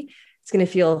heavy. It's going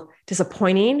to feel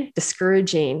disappointing,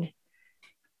 discouraging.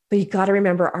 But you got to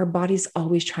remember, our body's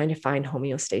always trying to find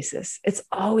homeostasis. It's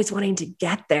always wanting to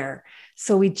get there.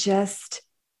 So we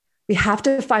have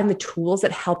to find the tools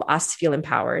that help us feel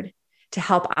empowered, to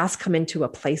help us come into a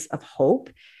place of hope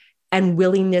and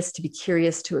willingness to be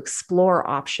curious, to explore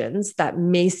options that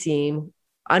may seem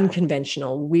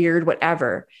unconventional, weird,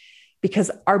 whatever,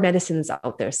 because our medicine's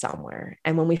out there somewhere.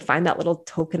 And when we find that little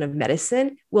token of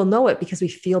medicine, we'll know it because we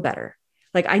feel better.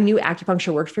 Like, I knew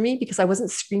acupuncture worked for me because I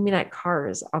wasn't screaming at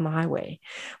cars on the highway.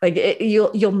 Like,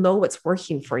 you'll know what's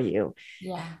working for you.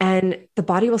 Yeah. And the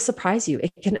body will surprise you.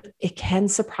 It can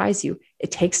surprise you.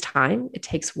 It takes time. It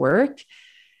takes work,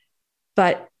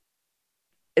 but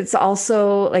it's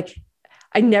also like,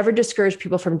 I never discourage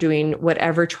people from doing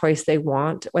whatever choice they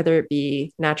want, whether it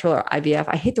be natural or IVF.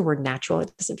 I hate the word natural.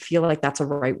 It doesn't feel like that's a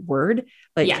right word.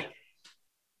 Like, yeah.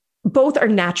 Both are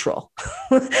natural.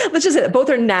 Let's just say that both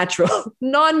are natural.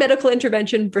 Non-medical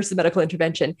intervention versus medical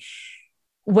intervention.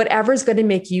 Whatever is going to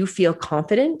make you feel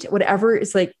confident, whatever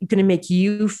is like going to make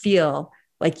you feel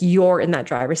like you're in that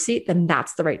driver's seat, then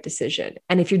that's the right decision.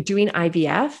 And if you're doing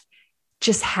IVF,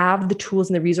 just have the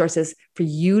tools and the resources for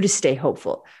you to stay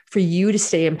hopeful, for you to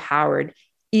stay empowered,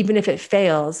 even if it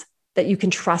fails, that you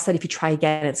can trust that if you try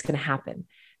again, it's going to happen.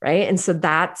 Right. And so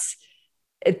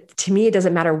to me, it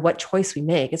doesn't matter what choice we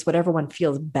make. It's whatever one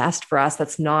feels best for us.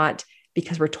 That's not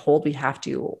because we're told we have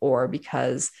to, or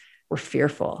because we're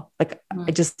fearful. Like, I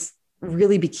just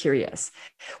really be curious,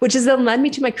 which has then led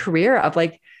me to my career of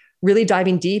like really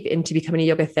diving deep into becoming a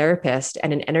yoga therapist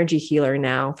and an energy healer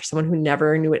now, for someone who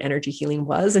never knew what energy healing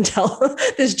was until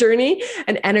this journey,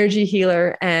 an energy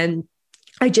healer. And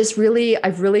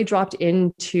I've really dropped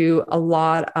into a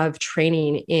lot of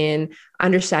training in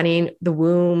understanding the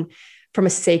womb from a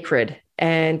sacred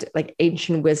and like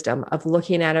ancient wisdom of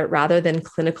looking at it rather than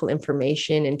clinical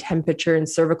information and temperature and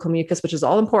cervical mucus, which is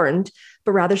all important,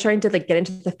 but rather starting to like get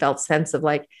into the felt sense of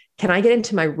like, can I get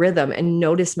into my rhythm and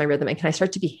notice my rhythm? And can I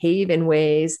start to behave in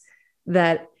ways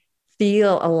that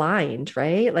feel aligned,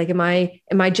 right? Like, am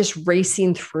I just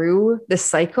racing through this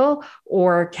cycle,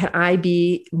 or can I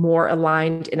be more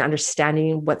aligned in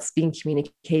understanding what's being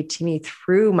communicated to me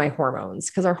through my hormones?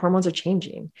 Because our hormones are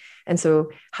changing. And so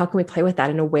how can we play with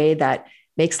that in a way that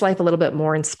makes life a little bit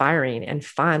more inspiring and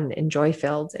fun and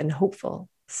joy-filled and hopeful?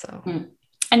 So,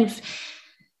 and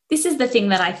this is the thing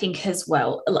that I think as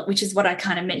well, which is what I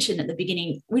kind of mentioned at the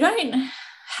beginning. We don't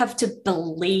have to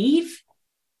believe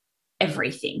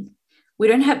everything. We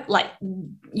don't have, like,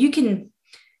 you can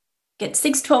get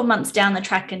 6-12 months down the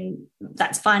track and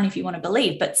that's fine if you want to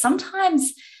believe, but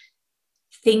sometimes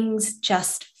things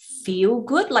just feel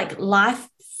good. Like, life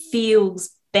feels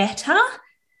better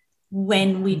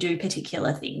when we do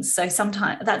particular things. So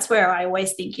sometimes that's where I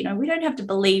always think, we don't have to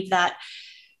believe that,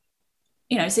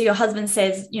 so your husband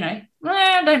says, I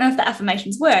don't know if the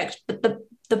affirmations worked, but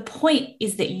the point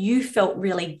is that you felt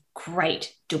really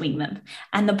great doing them.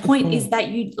 And the point is that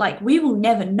we will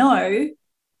never know.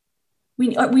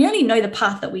 We only know the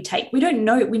path that we take. We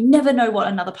never know what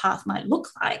another path might look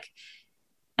like.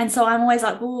 And so I'm always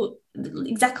like, well,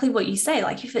 exactly what you say.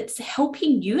 Like, if it's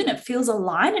helping you and it feels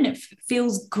aligned and it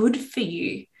feels good for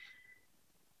you,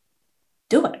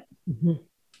 do it.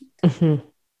 Mm-hmm. Mm-hmm.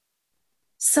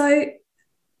 So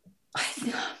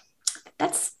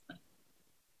that's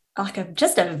like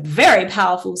just a very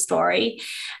powerful story.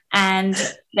 And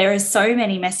there are so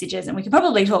many messages, and we could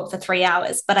probably talk for 3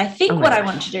 hours. But I think what I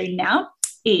want to do now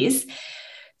is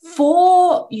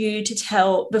for you to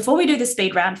tell, before we do the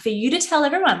speed round, for you to tell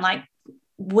everyone, like,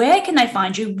 where can they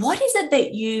find you? What is it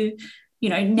that you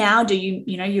now do?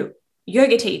 You're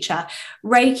yoga teacher,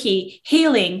 Reiki,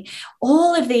 healing,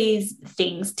 all of these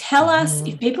things. Tell us,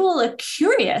 if people are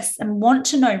curious and want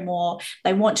to know more,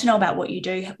 they want to know about what you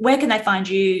do, where can they find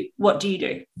you? What do you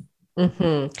do?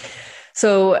 Mm-hmm.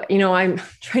 So, I'm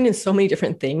trained in so many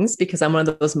different things because I'm one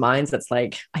of those minds that's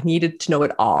like, I needed to know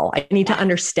it all. I need to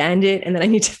understand it, and then I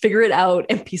need to figure it out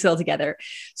and piece it all together.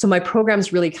 So my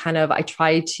programs really I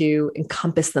try to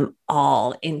encompass them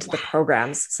all into the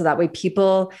programs, so that way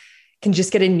people can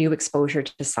just get a new exposure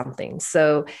to something.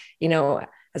 So,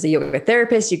 as a yoga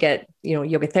therapist, you get,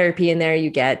 yoga therapy in there,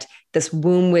 you get this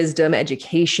womb wisdom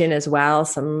education as well,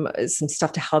 some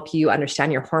stuff to help you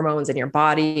understand your hormones and your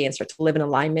body and start to live in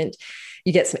alignment.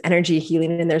 you get some energy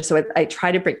healing in there. So I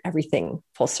try to bring everything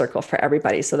full circle for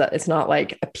everybody so that it's not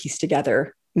like a piece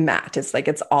together mat. It's like,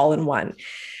 it's all in one.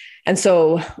 And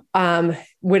so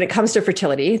when it comes to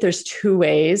fertility, there's two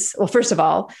ways. Well, first of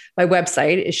all, my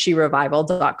website is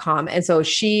sherevival.com. And so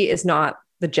she is not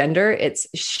the gender, it's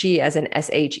she as an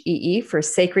SHEE for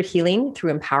sacred healing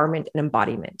through empowerment and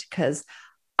embodiment. Because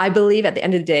I believe at the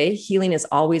end of the day, healing is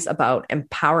always about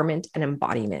empowerment and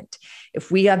embodiment. If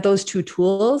we have those two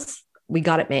tools, we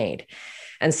got it made.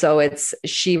 And so it's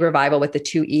She Revival with the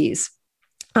two E's.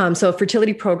 So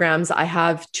fertility programs, I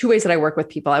have two ways that I work with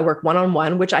people. I work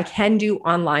one-on-one, which I can do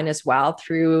online as well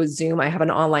through Zoom. I have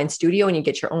an online studio and you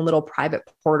get your own little private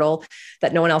portal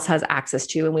that no one else has access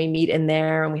to. And we meet in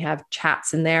there and we have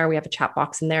chats in there. We have a chat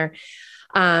box in there.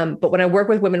 But when I work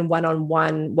with women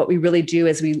one-on-one, what we really do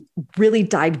is we really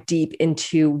dive deep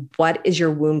into what is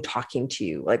your womb talking to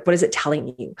you? Like, what is it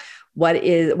telling you? What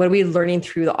are we learning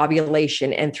through the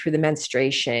ovulation and through the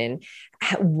menstruation?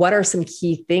 What are some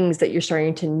key things that you're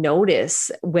starting to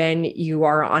notice when you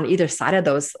are on either side of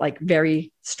those like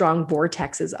very strong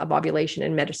vortexes of ovulation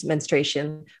and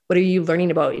menstruation? What are you learning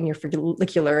about in your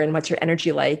follicular and what's your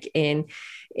energy like in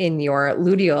your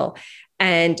luteal?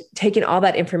 And taking all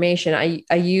that information,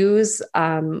 I use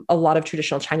a lot of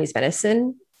traditional Chinese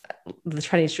medicine, the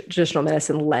Chinese traditional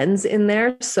medicine lens in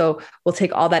there. So we'll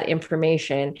take all that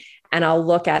information and I'll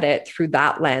look at it through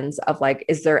that lens of like,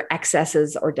 is there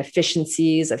excesses or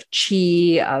deficiencies of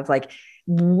qi, of like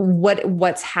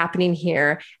what's happening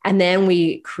here? And then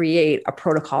we create a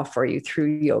protocol for you through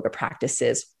yoga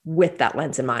practices with that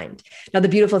lens in mind. Now, the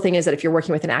beautiful thing is that if you're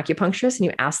working with an acupuncturist and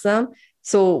you ask them,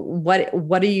 so what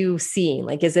are you seeing?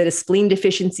 Like, is it a spleen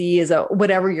deficiency? Is it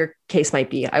whatever your case might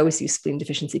be? I always use spleen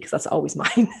deficiency because that's always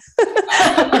mine.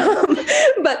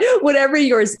 But whatever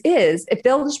yours is, if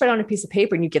they'll just write on a piece of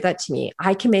paper and you give that to me,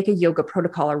 I can make a yoga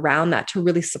protocol around that to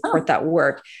really support that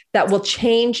work that will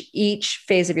change each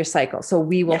phase of your cycle. So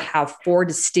we will have 4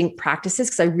 distinct practices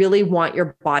because I really want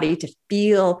your body to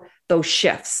feel those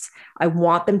shifts. I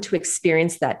want them to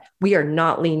experience that we are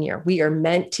not linear. We are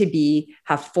meant to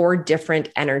have 4 different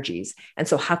energies. And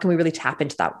so how can we really tap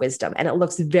into that wisdom? And it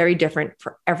looks very different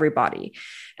for everybody.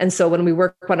 And so when we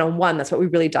work one-on-one, that's what we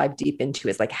really dive deep into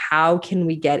is like, how can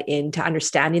we get into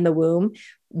understanding the womb,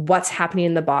 what's happening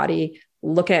in the body,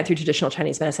 looking at it through traditional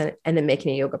Chinese medicine, and then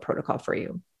making a yoga protocol for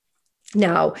you.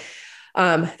 Now,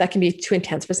 that can be too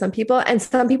intense for some people. And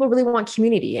some people really want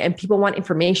community and people want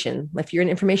information. If you're an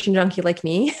information junkie like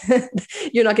me,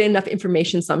 you're not getting enough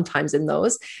information sometimes in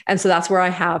those. And so that's where I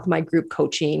have my group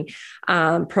coaching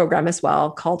program as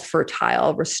well called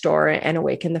Fertile, Restore and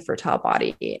Awaken the Fertile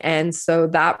Body. And so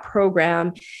that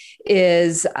program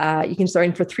is you can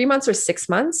join for 3 months or 6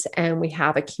 months. And we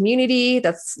have a community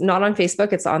that's not on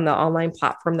Facebook. It's on the online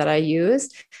platform that I use.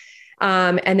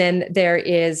 And then there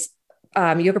is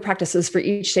yoga practices for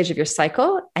each stage of your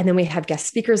cycle. And then we have guest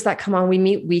speakers that come on. We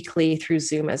meet weekly through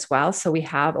Zoom as well. So we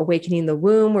have Awakening the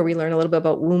Womb, where we learn a little bit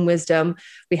about womb wisdom.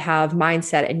 We have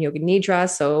Mindset and Yoga Nidra.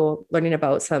 So learning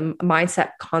about some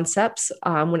mindset concepts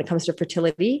when it comes to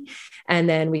fertility. And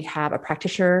then we have a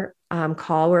practitioner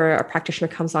call where a practitioner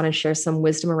comes on and shares some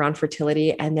wisdom around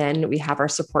fertility. And then we have our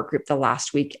support group the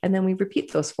last week. And then we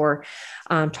repeat those 4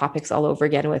 topics all over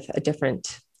again with a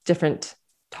different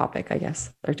topic, I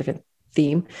guess, or different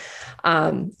theme.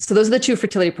 So those are the 2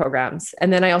 fertility programs.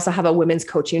 And then I also have a women's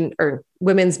coaching or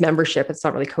women's membership. It's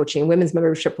not really coaching, women's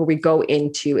membership where we go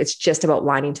into, it's just about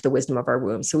lining to the wisdom of our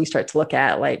womb. So we start to look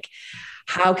at like,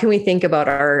 how can we think about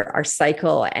our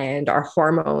cycle and our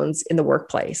hormones in the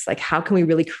workplace? Like, how can we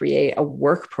really create a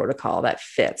work protocol that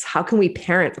fits? How can we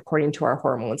parent according to our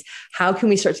hormones? How can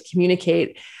we start to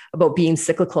communicate about being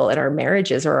cyclical in our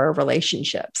marriages or our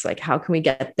relationships? Like, how can we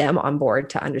get them on board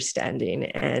to understanding?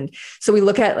 And so we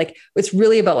look at like, it's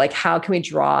really about like, how can we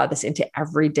draw this into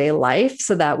everyday life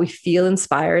so that we feel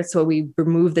inspired? So we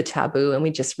remove the taboo and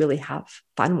we just really have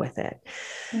fun with it.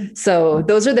 So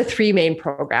those are the 3 main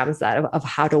programs of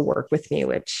how to work with me,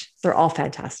 which they're all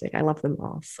fantastic. I love them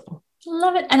all. So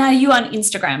love it. And are you on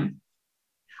Instagram?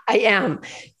 I am.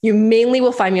 You mainly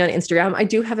will find me on Instagram. I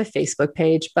do have a Facebook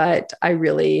page, but I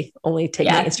really only take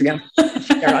my Instagram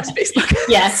share on Facebook.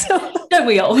 Yes, so, don't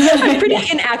we all? I'm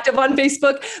pretty inactive on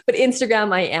Facebook, but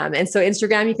Instagram I am. And so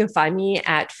Instagram, you can find me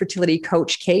at Fertility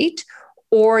Coach Kate,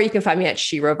 or you can find me at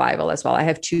She Revival as well. I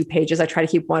have 2 pages. I try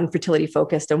to keep one fertility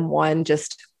focused and one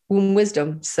just womb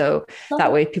wisdom. So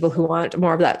that way people who want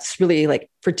more of that's really like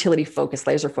fertility focused,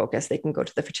 laser focused, they can go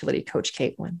to the Fertility Coach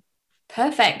Kate one.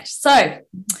 Perfect. So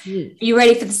you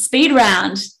ready for the speed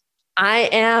round? I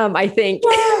am, I think.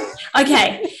 Yeah.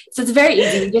 Okay. So it's very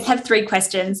easy. We just have 3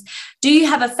 questions. Do you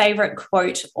have a favorite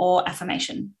quote or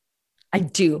affirmation? I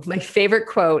do. My favorite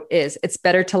quote is, "It's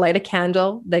better to light a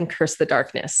candle than curse the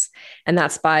darkness." And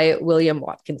that's by William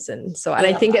Watkinson. So, and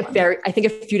I think a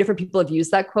few different people have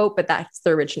used that quote, but that's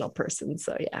the original person.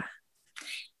 So yeah.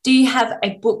 Do you have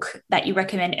a book that you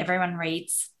recommend everyone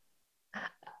reads?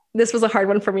 This was a hard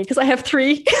one for me because I have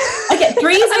 3. Okay.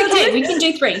 3 is okay. We can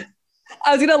do 3.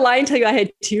 I was going to lie and tell you I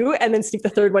had 2 and then sneak the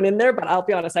 3rd one in there, but I'll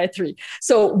be honest, I had 3.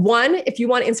 So 1, if you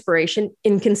want inspiration,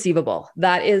 Inconceivable.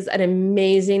 That is an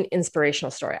amazing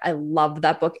inspirational story. I love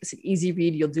that book. It's an easy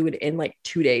read. You'll do it in like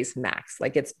 2 days max.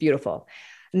 Like, it's beautiful.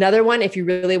 Another one, if you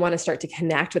really want to start to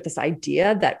connect with this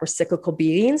idea that we're cyclical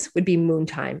beings, would be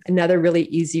Moontime. Another really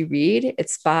easy read.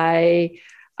 It's by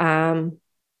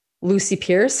Lucy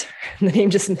Pierce. The name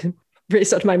just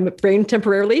raced out to my brain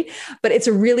temporarily, but it's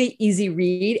a really easy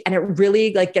read, and it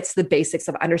really like gets the basics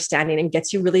of understanding and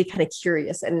gets you really kind of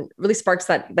curious and really sparks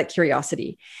that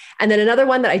curiosity. And then another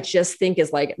one that I just think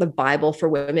is like the Bible for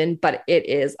women, but it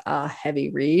is a heavy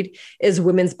read, is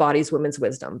Women's Bodies, Women's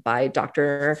Wisdom by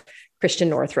Dr. Christian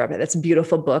Northrup. It's a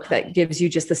beautiful book that gives you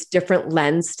just this different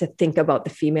lens to think about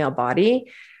the female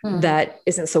body that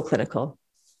isn't so clinical.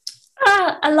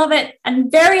 I love it.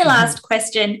 And very last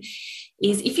question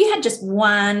is, if you had just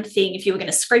one thing, if you were going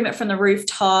to scream it from the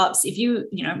rooftops, if you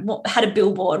had a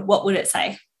billboard, what would it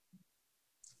say?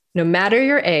 No matter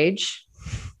your age,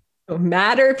 no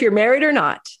matter if you're married or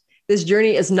not, this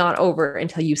journey is not over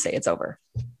until you say it's over.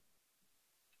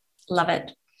 Love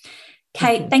it.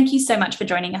 Kate, thank you so much for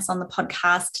joining us on the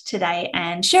podcast today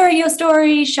and sharing your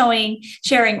story, sharing,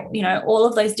 all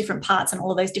of those different parts and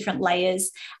all of those different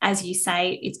layers. As you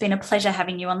say, it's been a pleasure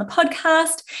having you on the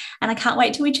podcast, and I can't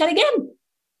wait till we chat again.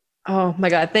 Oh my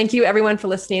God. Thank you everyone for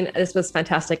listening. This was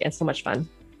fantastic and so much fun.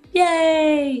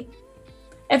 Yay.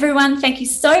 Everyone, thank you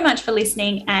so much for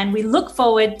listening, and we look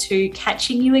forward to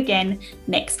catching you again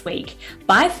next week.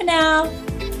 Bye for now.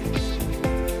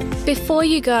 Before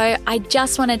you go, I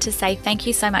just wanted to say thank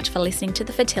you so much for listening to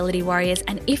the Fertility Warriors.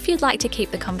 And if you'd like to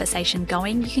keep the conversation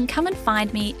going, you can come and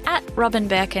find me at Robin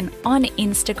Birkin on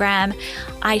Instagram.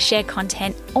 I share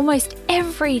content almost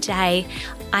every day.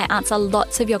 I answer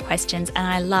lots of your questions, and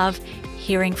I love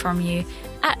hearing from you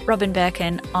at Robin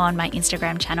Birkin on my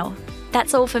Instagram channel.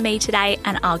 That's all for me today,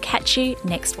 and I'll catch you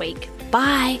next week.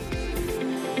 Bye.